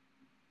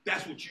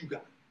 That's what you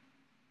got.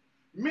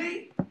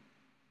 Me,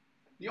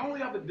 the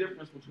only other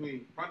difference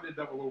between running the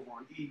devil over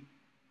on E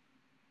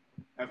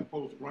as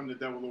opposed to running the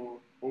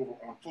devil over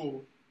on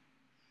full,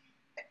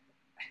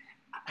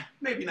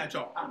 maybe not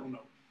y'all, I don't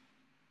know.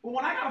 But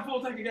when I got a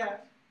full tank of gas,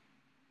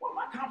 well,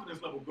 my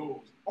confidence level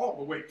goes all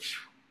the way.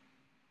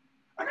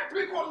 I got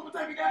 3/4 of a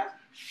tank of gas,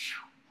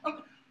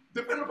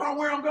 depending upon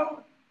where I'm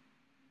going.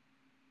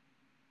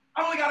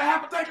 I only got a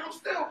half a tank and I'm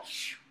still.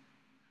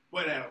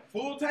 But at a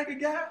full tank of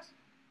gas,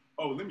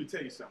 oh, let me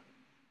tell you something.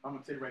 I'm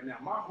going to tell you right now,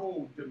 my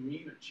whole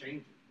demeanor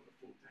changes with a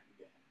full tank of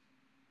gas.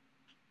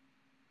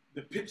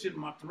 The pitch in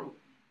my throat,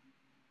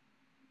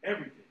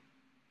 everything.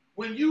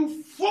 When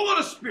you full of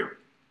the Spirit,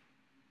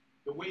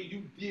 the way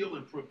you deal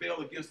and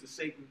prevail against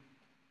Satan,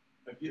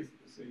 and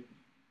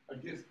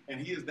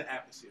he is the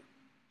adversary,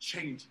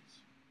 changes.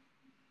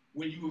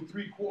 When you were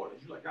 3/4,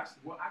 you're like,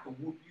 well, I can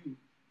whoop you.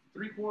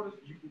 3/4,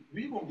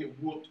 you're going to get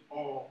whooped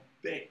all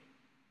day.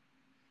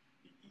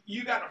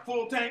 You got a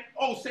full tank,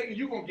 oh, Satan,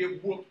 you're going to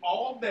get whooped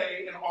all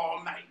day and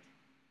all night.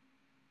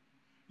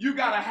 You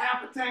got a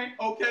half a tank,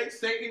 okay,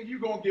 Satan, you're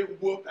going to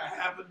get whooped a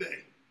half a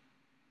day.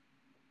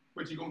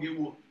 But you're going to get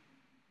whooped.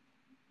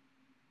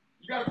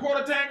 You got a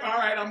 1/4 tank, all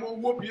right, I'm going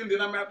to whoop you, and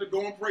then I'm going to have to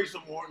go and pray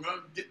some more. I'm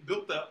going to get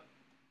built up.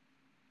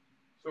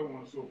 So on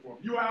and so forth.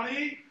 You out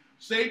here,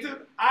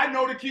 Satan, I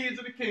know the keys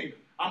of the kingdom.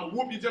 I'm going to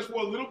whoop you just for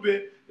a little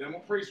bit, then I'm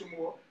going to pray some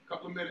more, a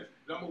couple of minutes,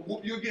 then I'm going to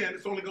whoop you again.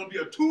 It's only going to be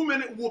a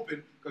 2-minute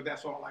whooping because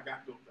that's all I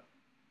got built up.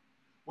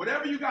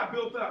 Whatever you got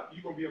built up,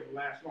 you're going to be able to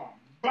last long.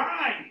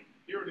 Bind,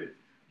 here it is,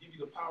 give you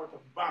the power to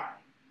bind,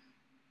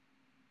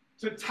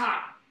 to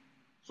tie.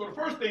 So the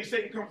first thing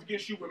Satan comes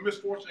against you with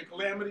misfortune and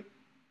calamity,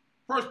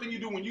 first thing you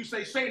do when you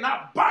say, Satan,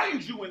 I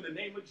bind you in the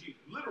name of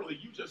Jesus. Literally,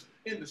 you just,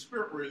 in the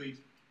spirit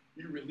release,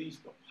 you release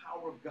the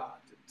power of God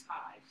to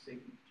tie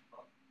Satan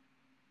up.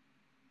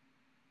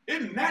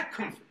 Isn't that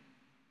comforting?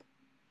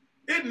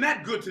 Isn't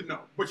that good to know?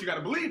 But you got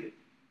to believe it.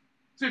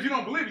 See, if you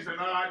don't believe it, you say,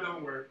 no, it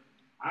don't work.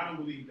 I don't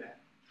believe that.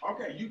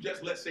 Okay, you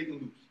just let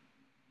Satan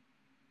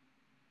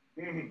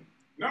loose.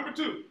 Number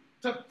 2,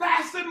 to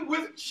fasten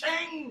with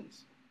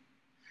chains.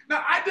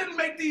 Now, I didn't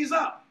make these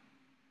up.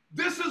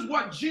 This is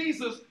what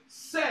Jesus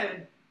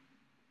said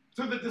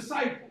to the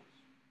disciples.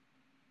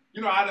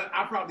 You know,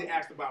 I probably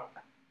asked about,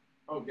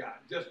 oh God,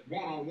 just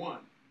one-on-one.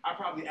 I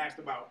probably asked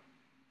about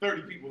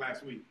 30 people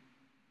last week.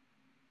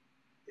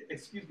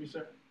 Excuse me,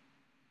 sir.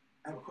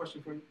 I have a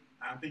question for you.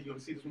 I don't think you're going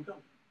to see this one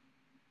coming.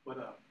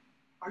 But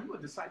are you a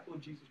disciple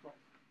of Jesus Christ?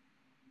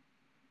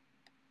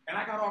 And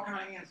I got all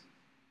kinds of answers.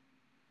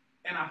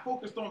 And I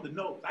focused on the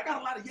no's. I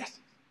got a lot of yeses,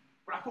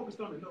 but I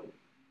focused on the no's.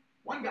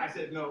 One guy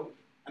said no,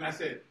 and I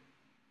said,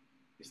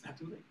 it's not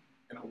too late.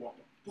 And I walked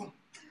off. Boom.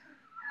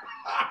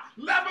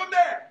 Left him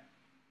there.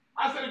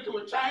 I said it to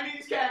a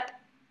Chinese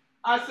cat.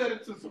 I said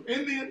it to some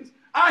Indians.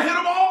 I hit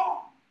them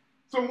all.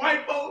 Some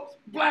white folks,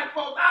 black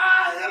folks.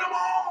 I hit them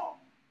all.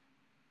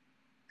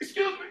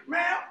 Excuse me,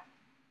 ma'am.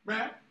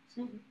 Ma'am,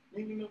 excuse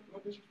me. No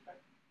disrespect.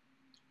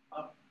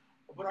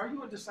 But are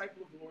you a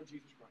disciple of the Lord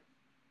Jesus Christ?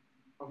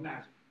 Of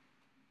Nazareth?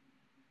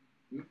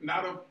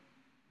 Not of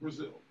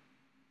Brazil.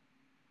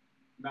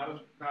 Not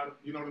of,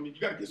 you know what I mean?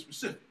 You got to get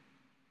specific.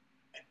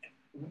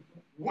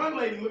 One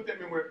lady looked at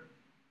me and went,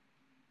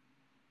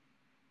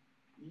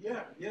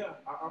 yeah,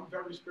 I'm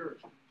very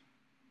spiritual.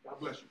 God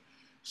bless you.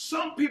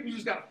 Some people, you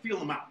just got to feel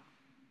them out.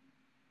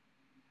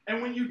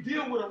 And when you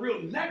deal with a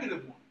real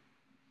negative one,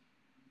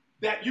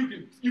 that you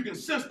can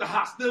sense the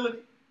hostility,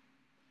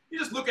 you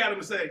just look at them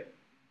and say,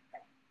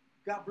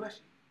 God bless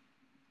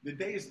you. The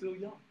day is still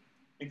young.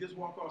 And just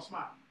walk off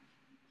smiling.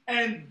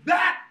 And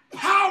that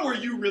power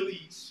you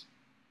release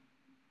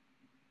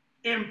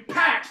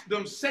impacts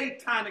them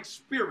satanic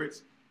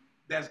spirits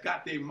that's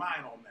got their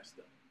mind all messed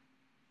up.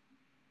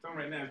 So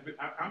right now,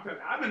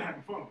 I've been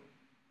having fun with it.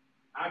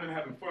 I've been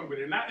having fun with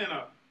it. Not in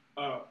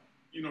a,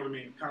 you know what I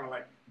mean, kind of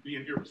like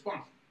being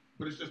irresponsible.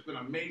 But it's just been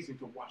amazing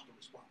to watch the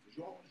responses.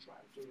 You all want to try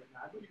it. So right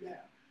now, I know you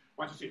have.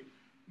 Watch this here.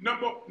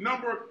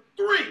 Number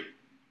 3.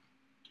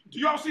 Do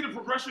y'all see the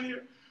progression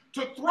here?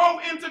 To throw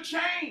into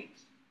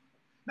chains.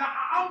 Now,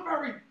 I'm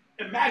very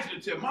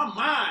imaginative. My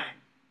mind,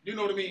 you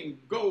know what I mean,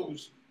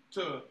 goes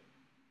to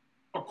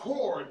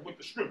accord with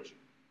the scripture.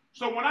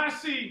 So when I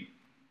see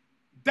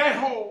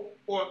deho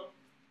or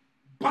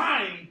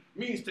bind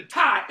means to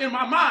tie, in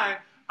my mind,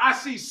 I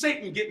see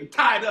Satan getting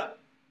tied up.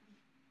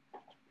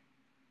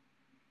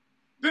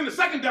 Then the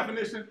second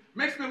definition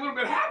makes me a little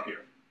bit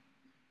happier.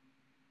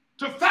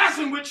 to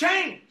fasten with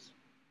chains.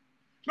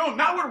 No,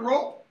 not with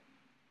rope.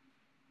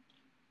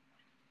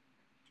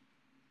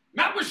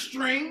 Not with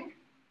string,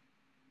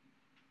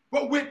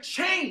 but with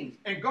chains.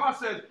 And God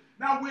says,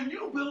 now when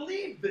you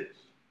believe this,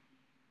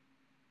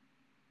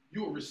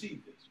 you will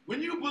receive this.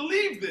 When you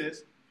believe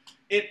this,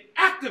 it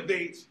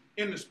activates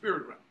in the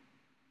spirit realm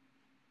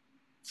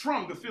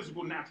from the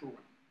physical natural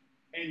realm.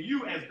 And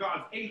you as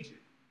God's agent,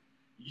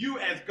 you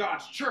as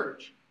God's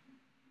church,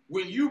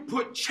 when you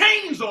put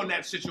chains on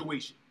that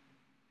situation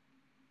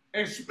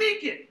and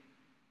speak it,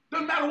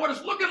 doesn't matter what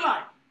it's looking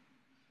like,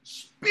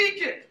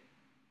 speak it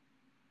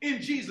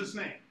in Jesus'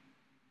 name.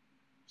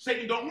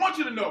 Satan don't want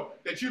you to know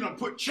that you done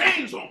put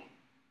chains on him.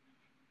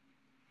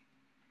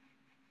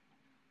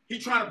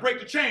 He's trying to break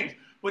the chains,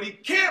 but he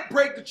can't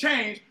break the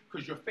chains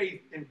because your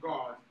faith in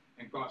God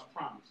and God's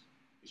promise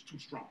is too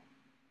strong.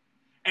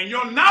 And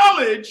your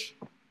knowledge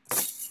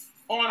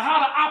on how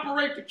to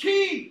operate the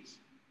keys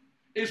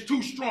is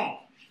too strong.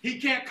 He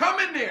can't come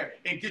in there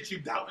and get you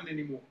doubting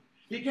anymore.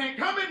 He can't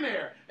come in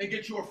there and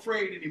get you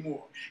afraid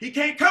anymore. He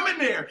can't come in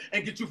there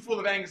and get you full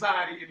of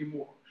anxiety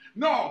anymore.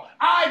 No,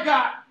 I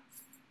got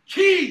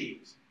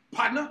keys,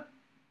 partner.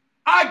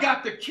 I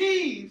got the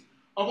keys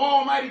of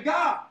Almighty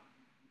God.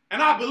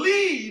 And I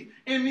believe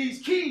in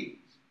these keys.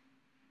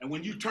 And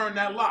when you turn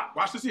that lock,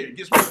 watch this here, it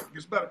gets better, it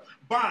gets better.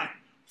 Bind.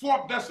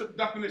 Fourth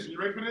definition. You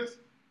ready for this?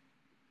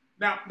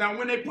 Now,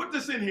 when they put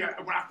this in here,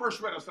 when I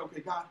first read it, I said, okay,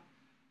 God,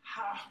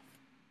 how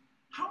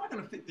am I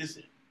going to fit this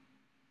in?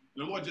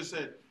 And the Lord just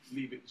said,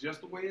 leave it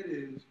just the way it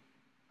is.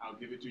 I'll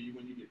give it to you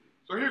when you get there.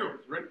 So here it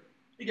goes. Ready?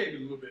 He gave it a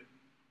little bit,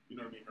 you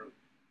know what I mean, earlier.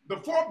 The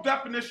fourth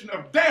definition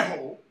of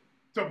deho,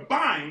 to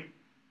bind,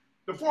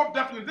 the fourth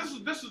definition,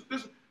 this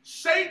is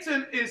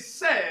Satan is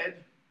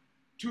said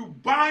to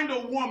bind a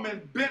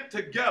woman bent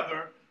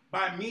together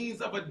by means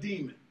of a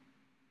demon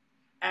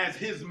as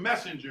his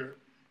messenger,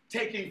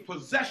 taking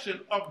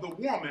possession of the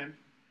woman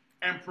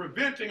and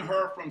preventing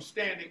her from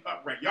standing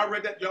upright. Y'all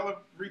read that? Y'all ever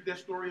read that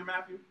story in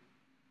Matthew,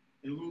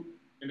 in Luke,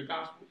 in the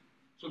Gospels?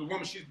 So the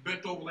woman, she's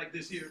bent over like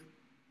this here.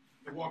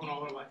 They're walking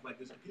all her life like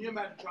this. Can you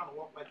imagine trying to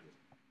walk like this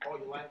all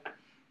your life?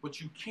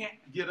 But you can't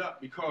get up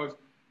because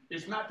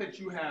it's not that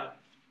you have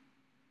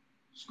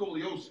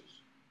scoliosis.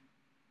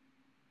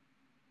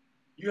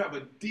 You have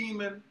a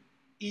demon,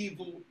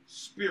 evil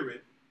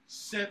spirit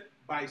sent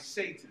by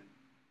Satan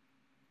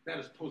that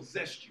has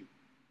possessed you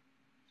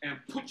and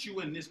put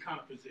you in this kind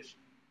of position.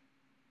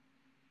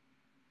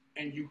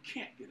 And you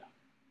can't get out.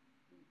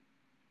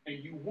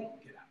 And you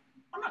won't get out.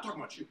 I'm not talking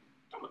about you.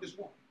 I'm talking about this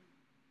woman.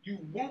 You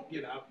won't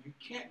get out. You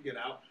can't get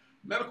out.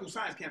 Medical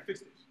science can't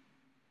fix this.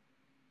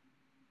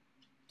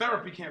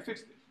 Therapy can't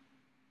fix this.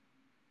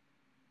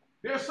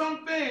 There are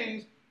some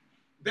things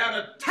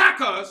that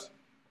attack us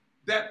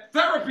that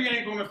therapy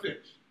ain't going to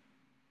fix.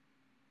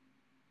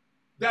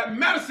 That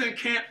medicine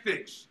can't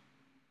fix.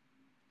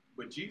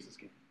 But Jesus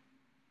can.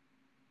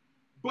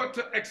 But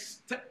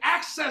to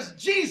access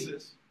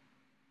Jesus,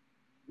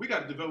 we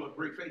got to develop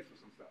great faith for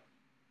some stuff.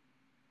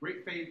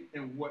 Great faith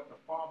in what the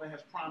Father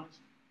has promised.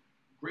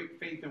 Great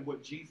faith in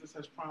what Jesus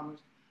has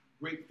promised.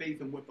 Great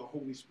faith in what the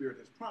Holy Spirit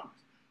has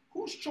promised.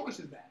 Whose choice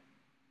is that?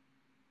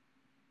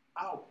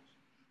 Ours.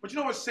 But you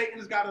know what Satan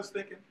has got us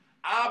thinking?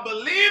 I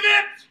believe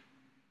it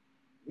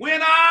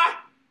when I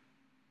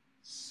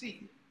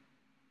see it.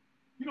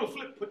 You know,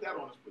 Flip put that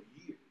on us for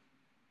years.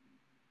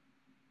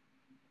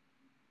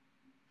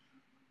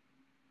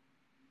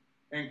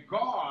 And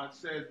God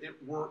says it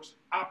works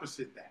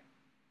opposite that.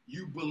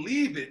 You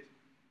believe it,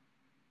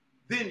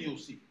 then you'll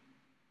see it.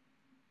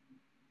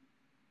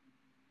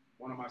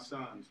 One of my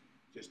sons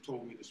just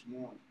told me this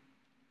morning,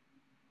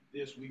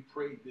 we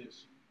prayed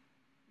this,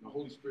 and the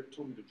Holy Spirit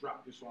told me to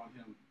drop this on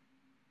him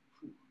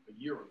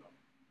a year ago,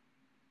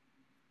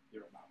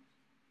 thereabouts.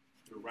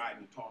 We were riding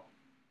and talking,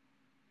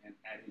 and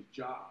at his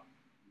job,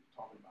 he was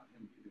talking about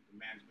him getting into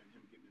management,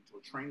 him getting into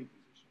a training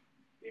position.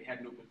 They had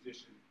no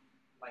position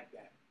like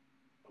that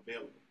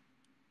available.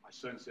 My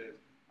son says,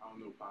 I don't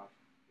know, Pops,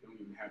 they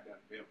don't even have that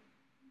available.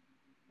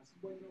 I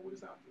said, well, you know what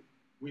it's out there.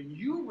 When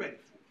you're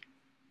ready for it,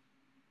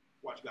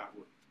 watch God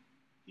work.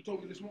 He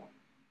told me this morning,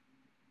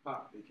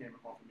 Pop, they came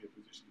and offered me a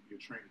position to be a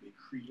trainer. They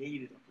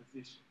created a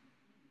position.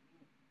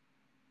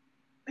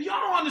 And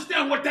y'all don't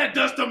understand what that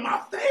does to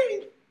my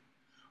faith.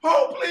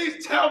 Oh,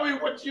 please tell me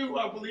what you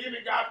believe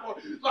in God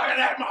for so I can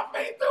add my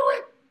faith to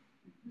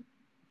it.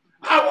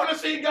 I want to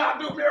see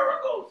God do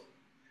miracles.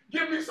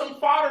 Give me some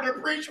fodder to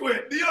preach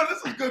with. You know,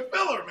 this is good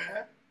filler,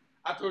 man.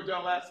 I told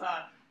y'all last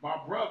time, my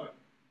brother,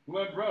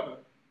 blood brother,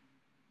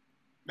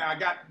 now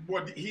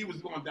he was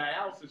on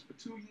dialysis for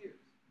 2 years,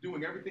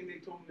 doing everything they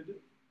told him to do.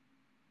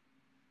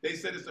 They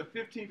said it's a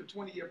 15 to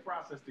 20 year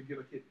process to get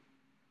a kidney.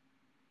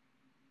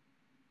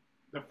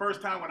 The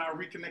first time when I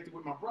reconnected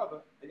with my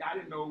brother, I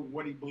didn't know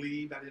what he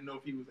believed. I didn't know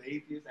if he was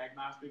atheist,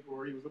 agnostic,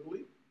 or he was a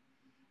believer.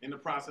 In the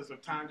process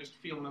of time, just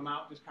feeling him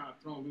out, just kind of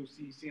throwing loose,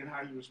 seeing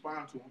how he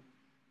respond to him.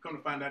 Come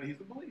to find out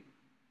he's a believer.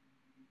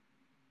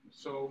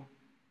 So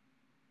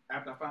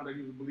after I found out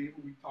he was a believer,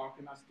 we talked,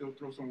 and I still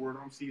throw some word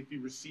on him, see if he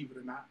received it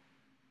or not.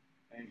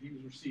 And he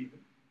was receiving.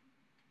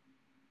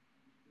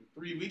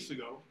 3 weeks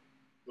ago,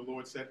 the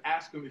Lord said,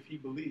 ask him if he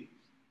believes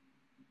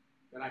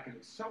that I can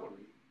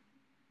accelerate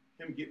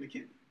him getting a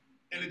kidney.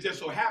 And it just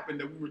so happened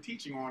that we were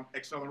teaching on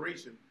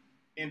acceleration,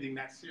 ending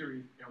that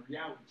series in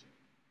reality check.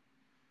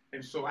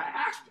 And so I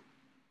asked him,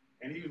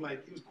 and he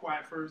was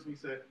quiet first, and he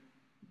said,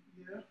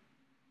 yeah.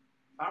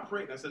 I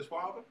prayed. I said,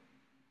 Father,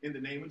 in the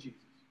name of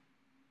Jesus,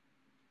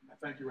 I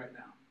thank you right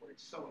now for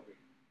accelerating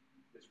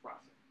this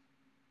process.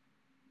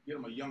 Get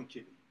him a young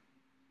kidney.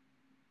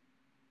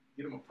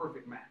 Get him a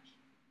perfect match.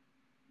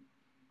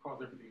 Cause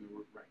everything to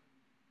work right.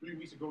 3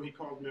 weeks ago, he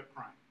called me up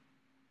crying.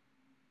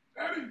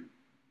 Daddy,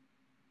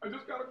 I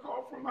just got a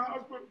call from the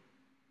hospital.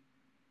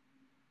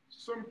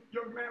 Some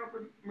young man up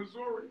in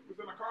Missouri was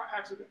in a car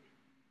accident.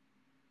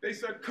 They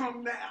said,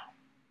 come now.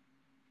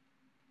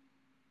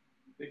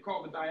 They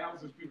called the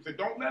dialysis people, said,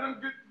 don't let him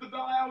get to the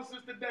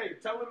dialysis today.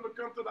 Tell him to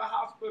come to the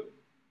hospital.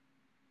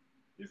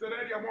 He said,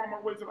 Eddie, I'm on my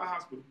way to the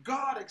hospital.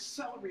 God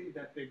accelerated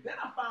that thing. Then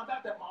I found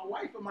out that my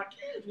wife and my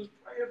kids was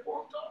praying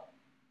for him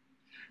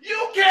too.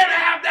 You can't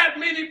have that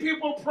many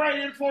people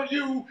praying for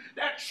you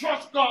that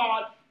trust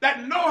God,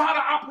 that know how to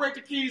operate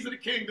the keys of the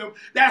kingdom,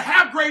 that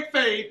have great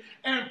faith,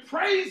 and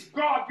praise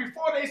God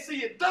before they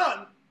see it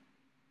done,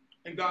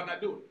 and God not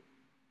do it.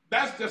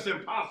 That's just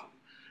impossible.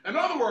 In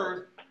other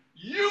words,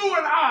 you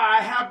and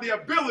I have the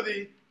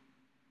ability,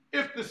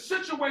 if the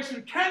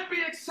situation can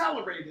be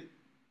accelerated,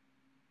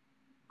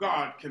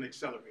 God can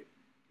accelerate it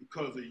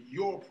because of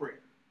your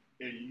prayer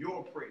and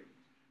your praise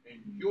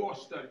and your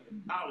study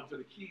and knowledge of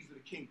the keys of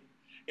the kingdom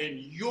and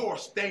your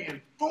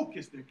staying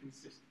focused and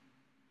consistent.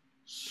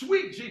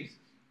 Sweet Jesus.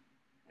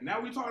 And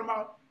now we're talking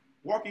about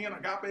walking in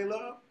agape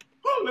love.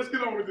 Oh, let's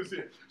get on with this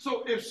here.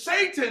 So if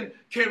Satan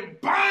can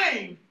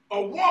bind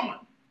a woman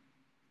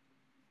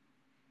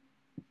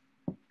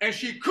and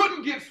she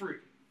couldn't get free,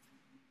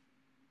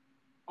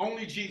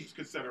 only Jesus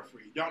could set her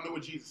free. Y'all know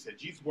what Jesus said.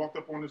 Jesus walked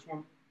up on this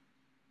woman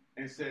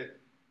and said,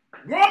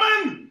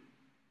 woman,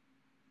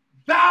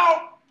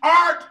 thou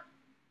art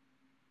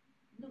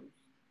loose.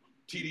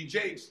 T.D.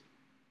 Jakes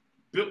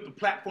built the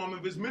platform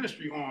of his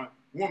ministry on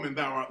woman,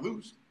 thou art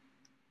loose.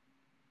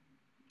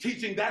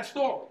 Teaching that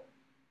story.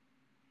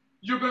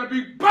 You're going to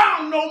be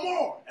bound no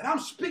more. And I'm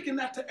speaking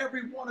that to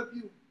every one of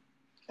you.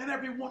 And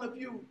every one of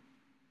you.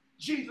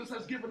 Jesus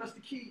has given us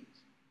the keys.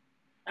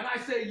 And I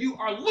say you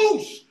are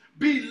loose.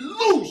 Be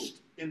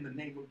loosed in the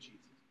name of Jesus.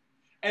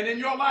 And in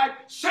your life,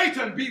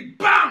 Satan, be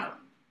bound.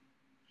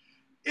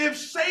 If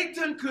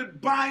Satan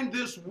could bind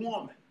this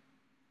woman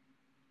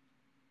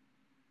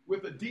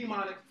with a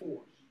demonic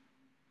force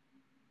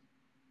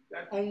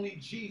that only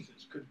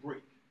Jesus could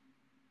break,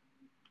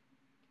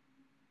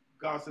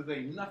 God says,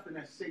 ain't nothing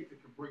that Satan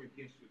can bring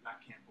against you that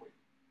I can't break.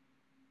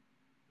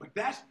 But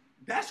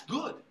that's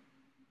good.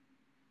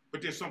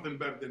 But there's something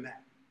better than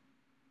that.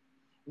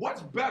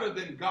 What's better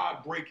than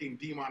God breaking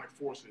demonic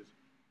forces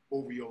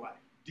over your life?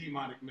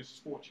 Demonic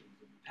misfortunes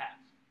and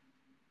attacks.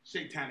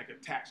 Satanic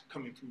attacks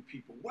coming through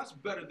people. What's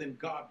better than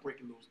God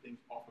breaking those things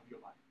off of your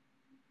life?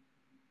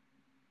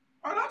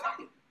 All right, I'll tell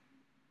you.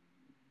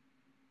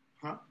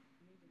 Huh?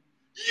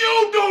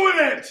 You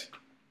doing it!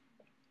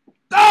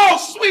 Oh,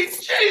 sweet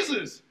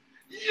Jesus!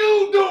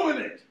 You doing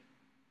it!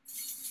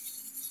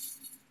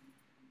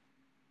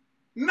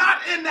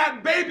 Not in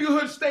that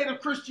babyhood state of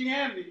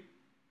Christianity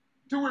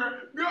to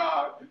where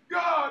God.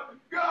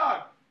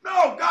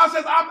 No, God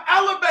says, I'm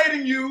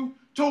elevating you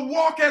to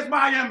walk as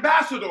my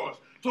ambassadors,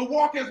 to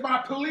walk as my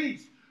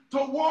police, to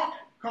walk.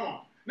 Come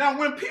on. Now,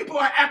 when people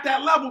are at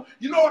that level,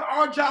 you know what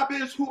our job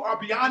is, who are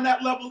beyond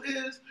that level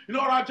is? You know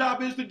what our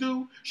job is to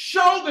do?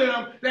 Show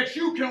them that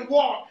you can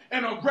walk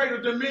in a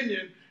greater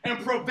dominion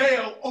and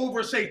prevail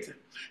over Satan.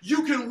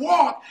 You can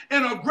walk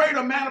in a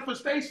greater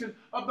manifestation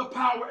of the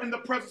power and the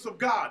presence of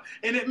God.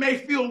 And it may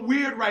feel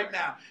weird right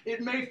now.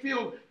 It may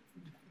feel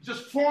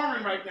just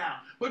foreign right now.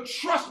 But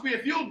trust me,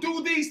 if you'll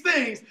do these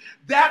things,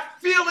 that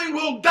feeling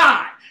will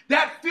die.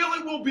 That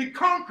feeling will be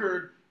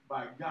conquered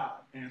by God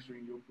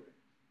answering your prayer.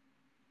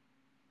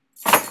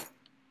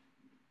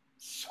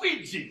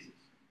 Sweet Jesus.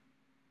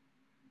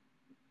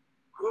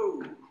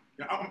 Whew.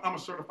 Now, I'm a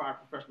certified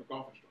professional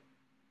golf instructor.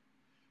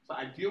 So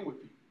I deal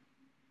with people.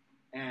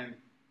 And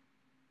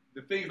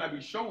the things I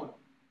be showing them,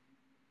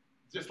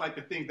 just like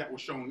the things that were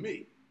shown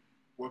me,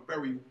 were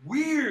very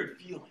weird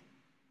feeling.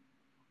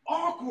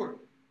 Awkward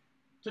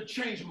to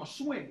change my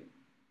swing.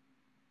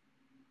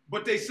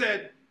 But they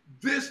said,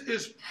 this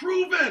is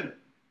proven.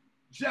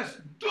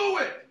 Just do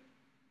it.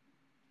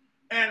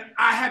 And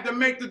I had to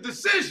make the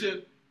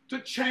decision to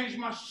change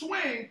my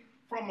swing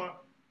from a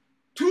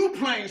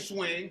two-plane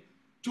swing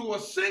to a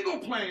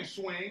single-plane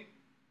swing.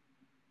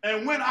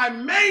 And when I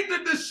made the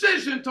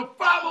decision to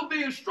follow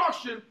the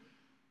instruction,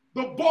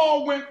 the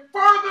ball went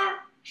further,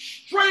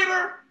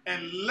 straighter,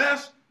 and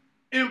less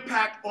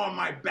impact on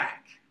my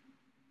back.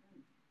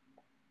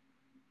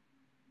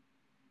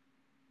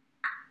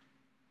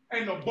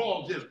 And the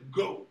ball just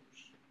goes.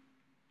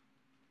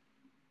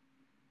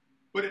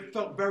 But it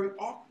felt very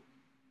awkward.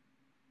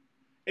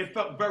 It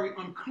felt very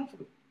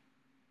uncomfortable.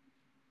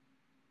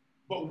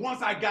 But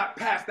once I got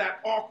past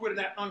that awkward and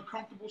that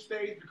uncomfortable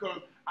stage, because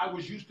I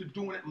was used to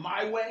doing it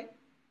my way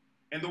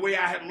and the way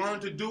I had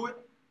learned to do it,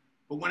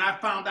 but when I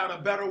found out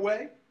a better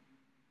way,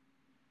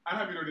 I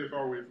know there's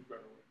always a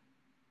better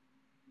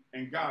way.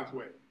 And God's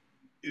way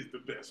is the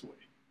best way.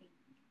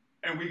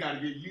 And we got to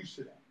get used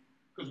to that,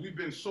 because we've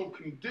been so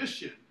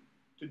conditioned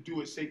to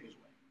do it Satan's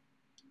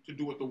way, to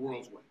do it the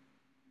world's way.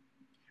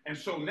 And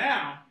so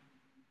now,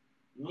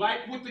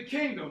 like with the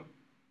kingdom,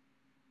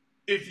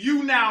 if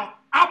you now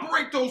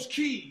operate those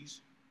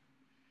keys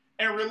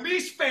and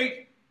release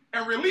faith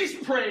and release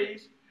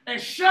praise and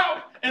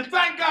shout and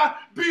thank God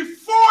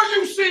before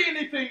you see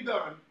anything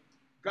done,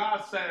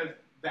 God says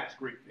that's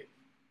great faith.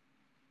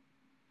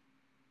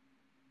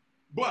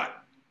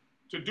 But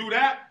to do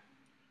that,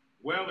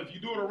 well, if you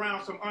do it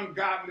around some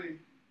ungodly,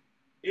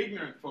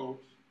 ignorant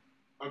folks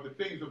of the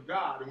things of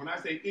God, and when I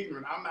say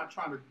ignorant,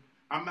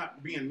 I'm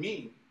not being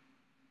mean.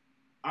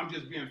 I'm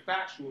just being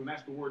factual, and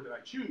that's the word that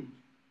I choose.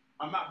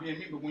 I'm not being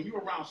mean, but when you're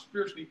around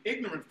spiritually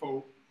ignorant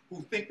folk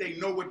who think they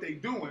know what they're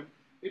doing,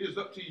 it is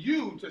up to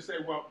you to say,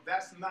 well,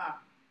 that's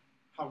not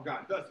how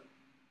God does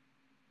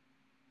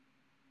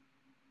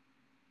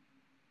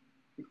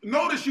it.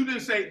 Notice you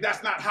didn't say,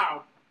 that's not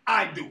how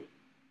I do it,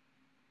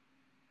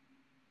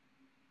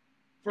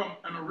 from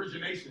an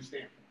origination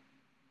standpoint.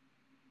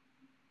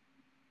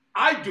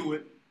 I do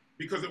it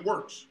because it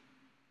works.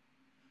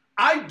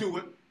 I do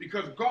it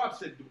because God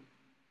said do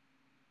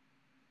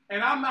it.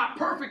 And I'm not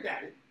perfect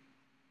at it,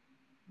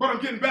 but I'm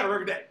getting better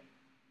every day.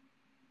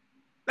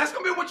 That's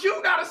going to be what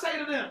you got to say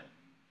to them.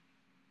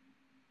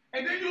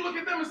 And then you look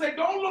at them and say,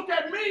 don't look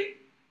at me.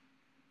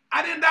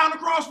 I didn't down the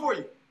cross for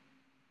you.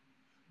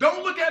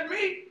 Don't look at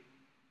me.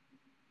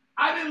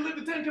 I didn't live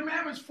the 10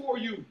 Commandments for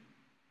you.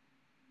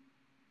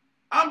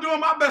 I'm doing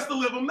my best to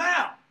live them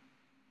now.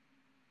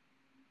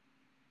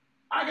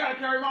 I got to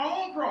carry my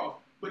own cross.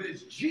 But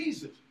it's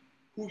Jesus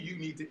who you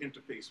need to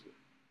interface with.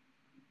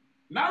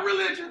 Not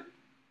religion.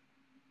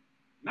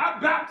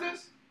 Not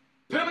Baptist,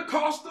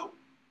 Pentecostal,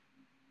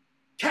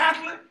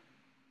 Catholic,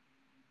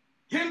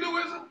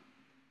 Hinduism.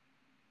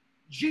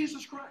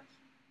 Jesus Christ.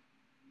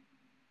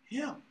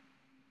 Him.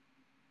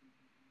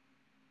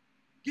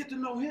 Get to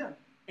know him.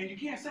 And you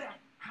can't say,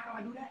 how do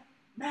I do that?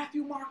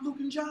 Matthew, Mark,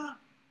 Luke, and John.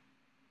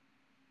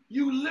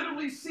 You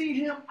literally see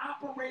him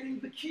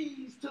operating the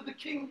keys to the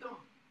kingdom.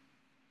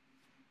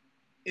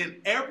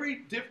 In every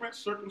different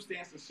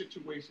circumstance and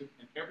situation,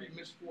 and every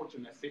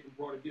misfortune that Satan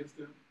brought against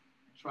him,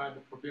 tried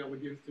to prevail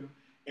against him,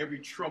 every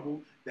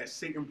trouble that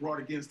Satan brought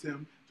against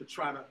him to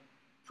try to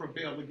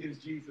prevail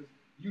against Jesus,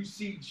 you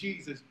see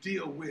Jesus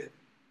deal with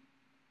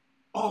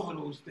all of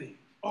those things,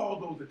 all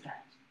those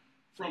attacks.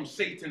 From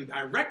Satan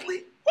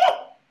directly, whoo,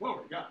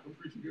 glory to God, I'm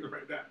preaching good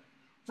right now.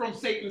 From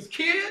Satan's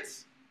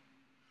kids,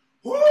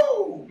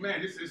 whoo,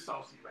 man, this is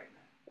saucy right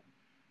now.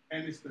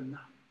 And it's the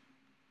knowledge.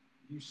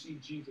 You see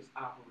Jesus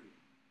operating,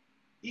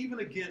 even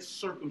against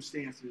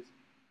circumstances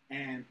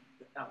and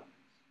the elements.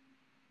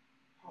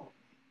 Oh, man.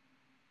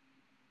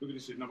 Look at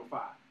this shit, number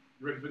 5.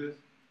 You ready for this?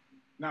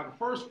 Now, the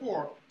first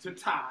 4, to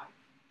tie,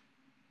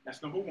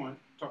 that's number 1,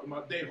 talking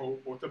about deho,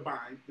 or to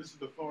bind. This is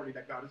the authority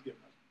that God has given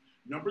us.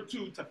 Number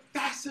 2, to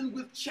fasten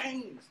with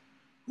chains.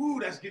 Ooh,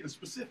 that's getting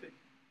specific.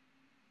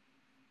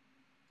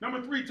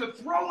 Number 3, to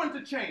throw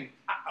into chains.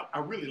 I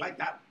really like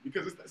that one,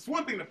 because it's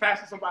one thing to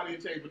fasten somebody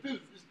in chains, but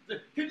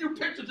can you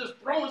picture just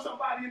throwing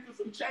somebody into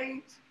some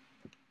chains?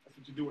 That's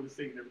what you're doing to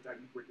Satan every time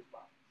you break his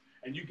power.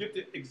 And you get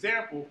the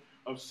example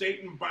of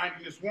Satan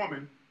binding this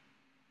woman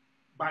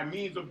by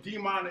means of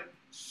demonic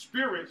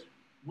spirits,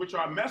 which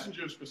are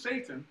messengers for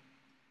Satan.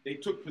 They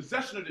took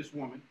possession of this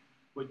woman,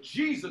 but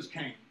Jesus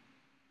came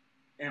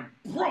and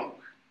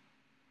broke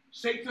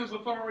Satan's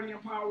authority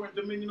and power and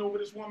dominion over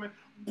this woman,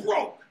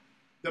 broke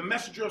the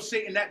messenger of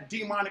Satan, that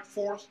demonic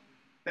force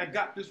that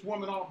got this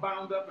woman all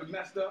bound up and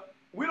messed up.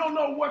 We don't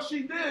know what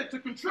she did to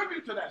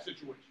contribute to that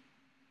situation.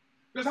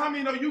 Because how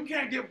many know you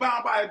can't get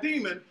bound by a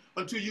demon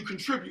until you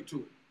contribute to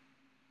it?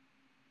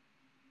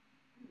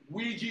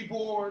 Ouija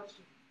boards,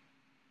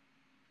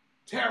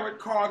 tarot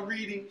card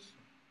readings,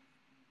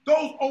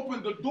 those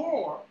open the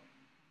door.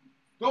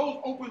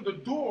 Those open the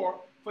door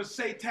for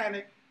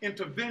satanic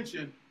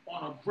intervention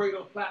on a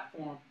greater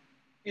platform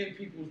in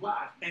people's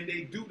lives. And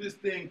they do this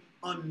thing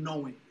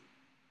unknowingly.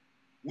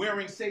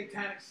 Wearing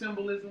satanic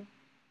symbolism.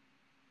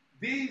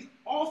 These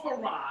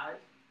authorize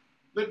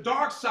the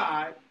dark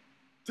side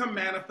to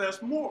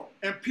manifest more.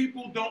 And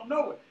people don't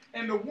know it.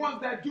 And the ones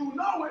that do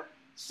know it,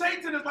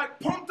 Satan is like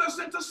pumped us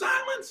into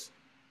silence.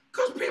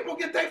 Because people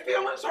get their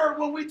feelings hurt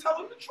when we tell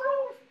them the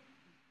truth.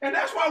 And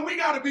that's why we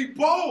got to be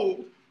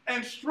bold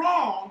and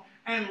strong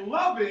and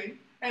loving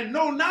and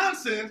no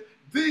nonsense.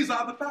 These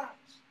are the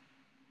facts.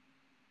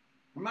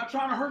 I'm not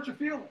trying to hurt your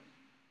feelings,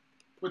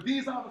 but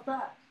these are the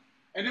facts.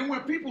 And then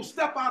when people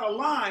step out of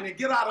line and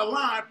get out of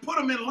line, put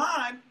them in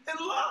line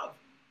in love.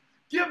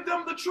 Give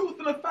them the truth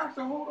and the facts.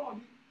 And hold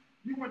on,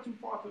 you went too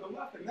far to the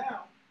left, and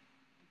now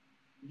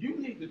you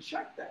need to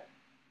check that.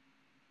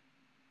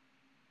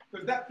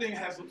 Because that thing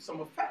has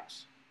some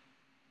effects.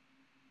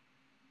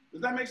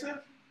 Does that make sense?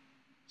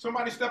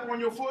 Somebody step on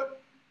your foot,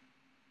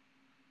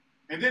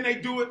 and then they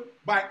do it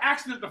by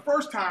accident the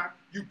first time,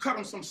 you cut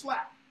them some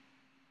slack.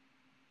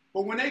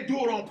 But when they do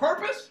it on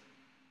purpose,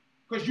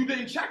 because you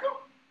didn't check them,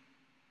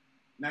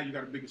 now you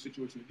got a bigger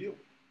situation to deal with.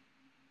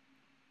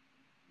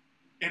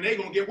 And they're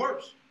going to get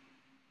worse.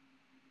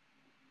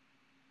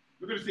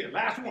 Look at this here,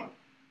 last one.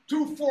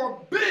 To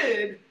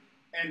forbid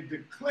and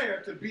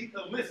declare to be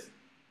illicit.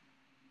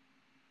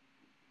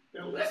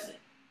 Illicit?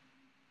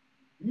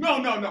 No,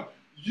 no, no.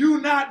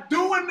 You're not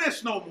doing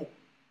this no more.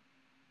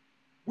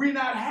 We're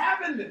not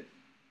having this.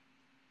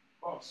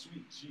 Oh,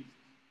 sweet Jesus.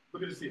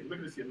 Look at this here, look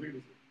at this here, look at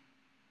this here.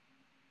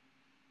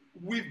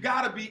 We've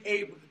got to be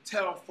able to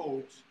tell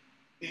folks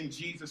in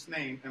Jesus'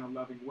 name in a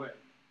loving way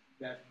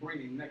that's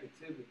bringing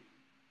negativity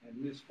and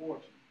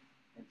misfortune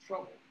and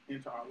trouble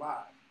into our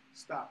lives.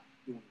 Stop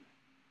doing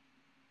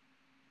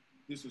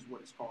that. This is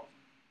what it's causing.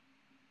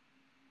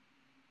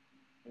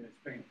 And it's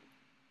painful.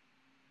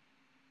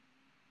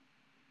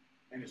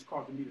 And it's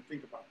causing me to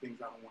think about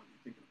things I don't want to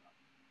be thinking about.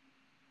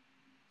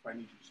 So I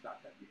need you to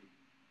stop that behavior.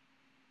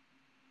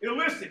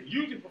 Illicit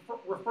usually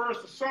refers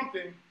to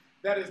something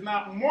that is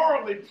not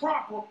morally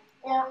proper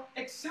or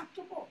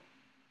acceptable.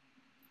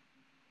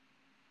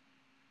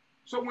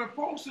 So when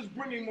folks is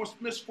bringing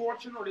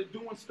misfortune or they're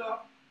doing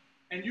stuff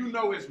and you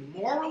know it's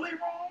morally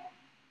wrong,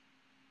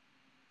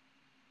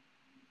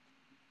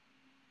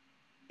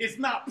 it's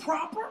not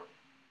proper,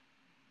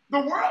 the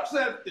world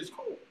says it's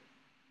cool.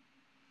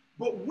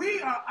 But we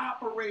are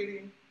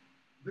operating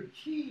the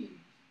keys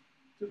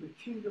to the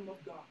kingdom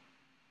of God.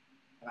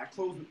 And I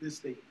close with this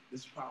statement,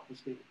 this powerful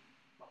statement.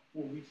 About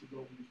 4 weeks ago,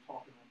 we was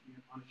talking on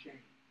being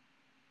unashamed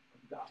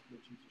of the gospel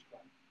of Jesus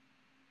Christ.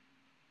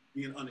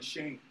 Being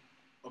unashamed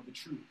of the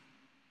truth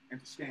and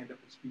to stand up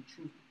and speak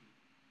truth to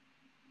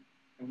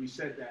people. And we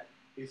said that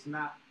it's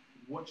not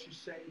what you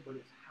say, but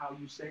it's how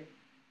you say it.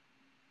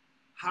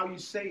 How you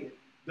say it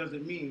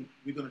doesn't mean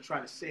you're going to try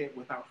to say it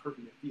without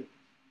hurting their feelings.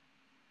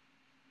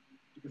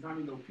 Because I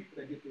mean, those people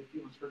that get their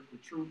feelings hurt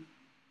with truth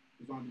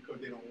is only because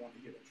they don't want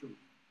to hear the truth.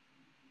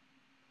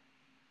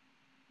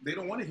 They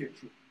don't want to hear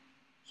truth,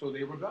 so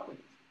they rebel against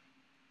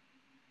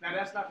it. Now,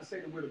 that's not to say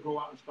that we're to go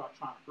out and start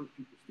trying to hurt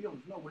people's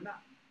feelings. No, we're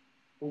not.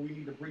 But we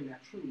need to bring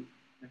that truth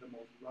in the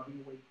most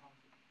loving way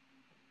possible.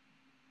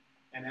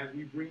 And as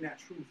we bring that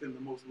truth in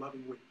the most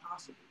loving way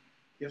possible,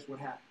 guess what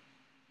happens?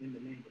 In the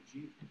name of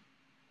Jesus,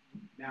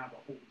 now the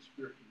Holy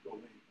Spirit can go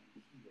in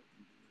and heal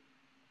and deliver.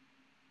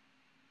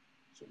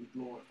 So we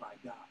glorify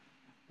God.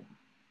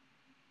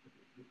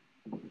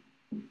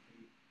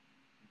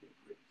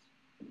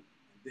 And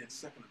then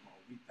second of all,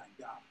 we thank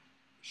God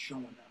for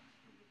showing us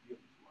and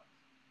revealing to us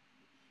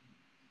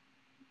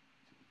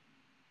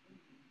the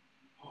keys.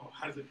 Oh,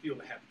 how does it feel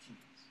to have the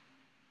keys?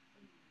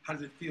 How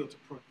does it feel to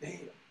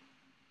prevail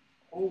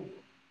over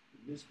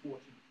the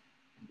misfortune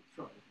and the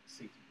trouble that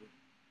Satan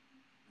brings?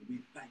 And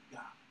we thank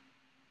God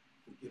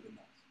for giving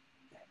us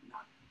that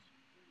knowledge.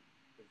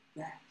 Because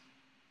that's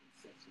what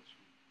sets us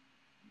free.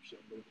 You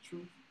shall know the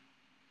truth,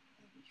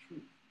 and the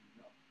truth you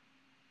know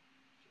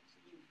shall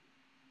set you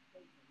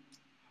free.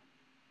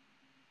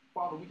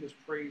 Father, we just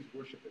praise,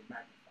 worship, and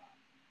magnify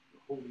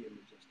your holy and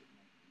majestic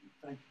name. And we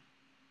thank you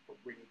for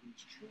bringing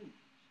these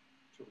truths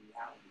to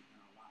reality in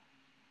our lives.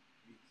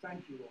 We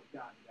thank you, Lord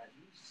God, that as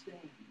we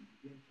stand and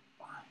begin to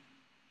bind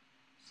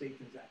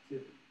Satan's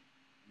activity,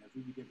 and as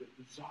we begin to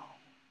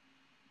dissolve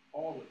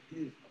all of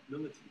his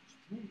abilities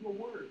through your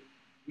word,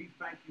 we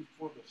thank you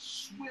for the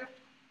swift,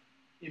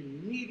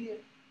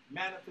 immediate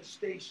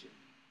manifestation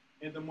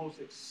in the most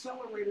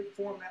accelerated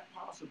format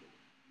possible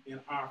in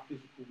our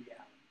physical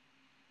reality.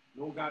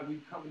 Lord God, we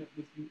covenant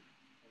with you,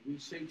 and we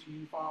say to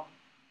you, Father,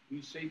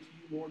 we say to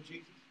you, Lord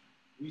Jesus,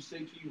 we say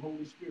to you,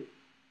 Holy Spirit,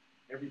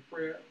 every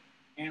prayer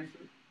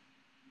answered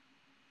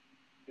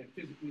and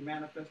physically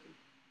manifested,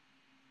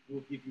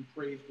 we'll give you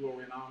praise,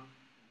 glory, and honor,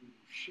 and we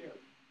will share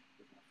it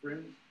with our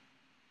friends,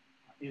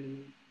 our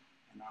enemies,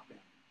 and our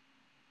family.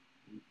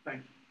 And we thank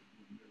you for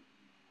doing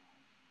miracles in our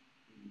lives.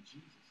 In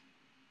Jesus'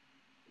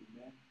 name,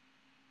 amen,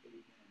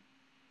 amen,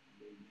 and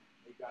amen.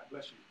 May God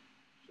bless you.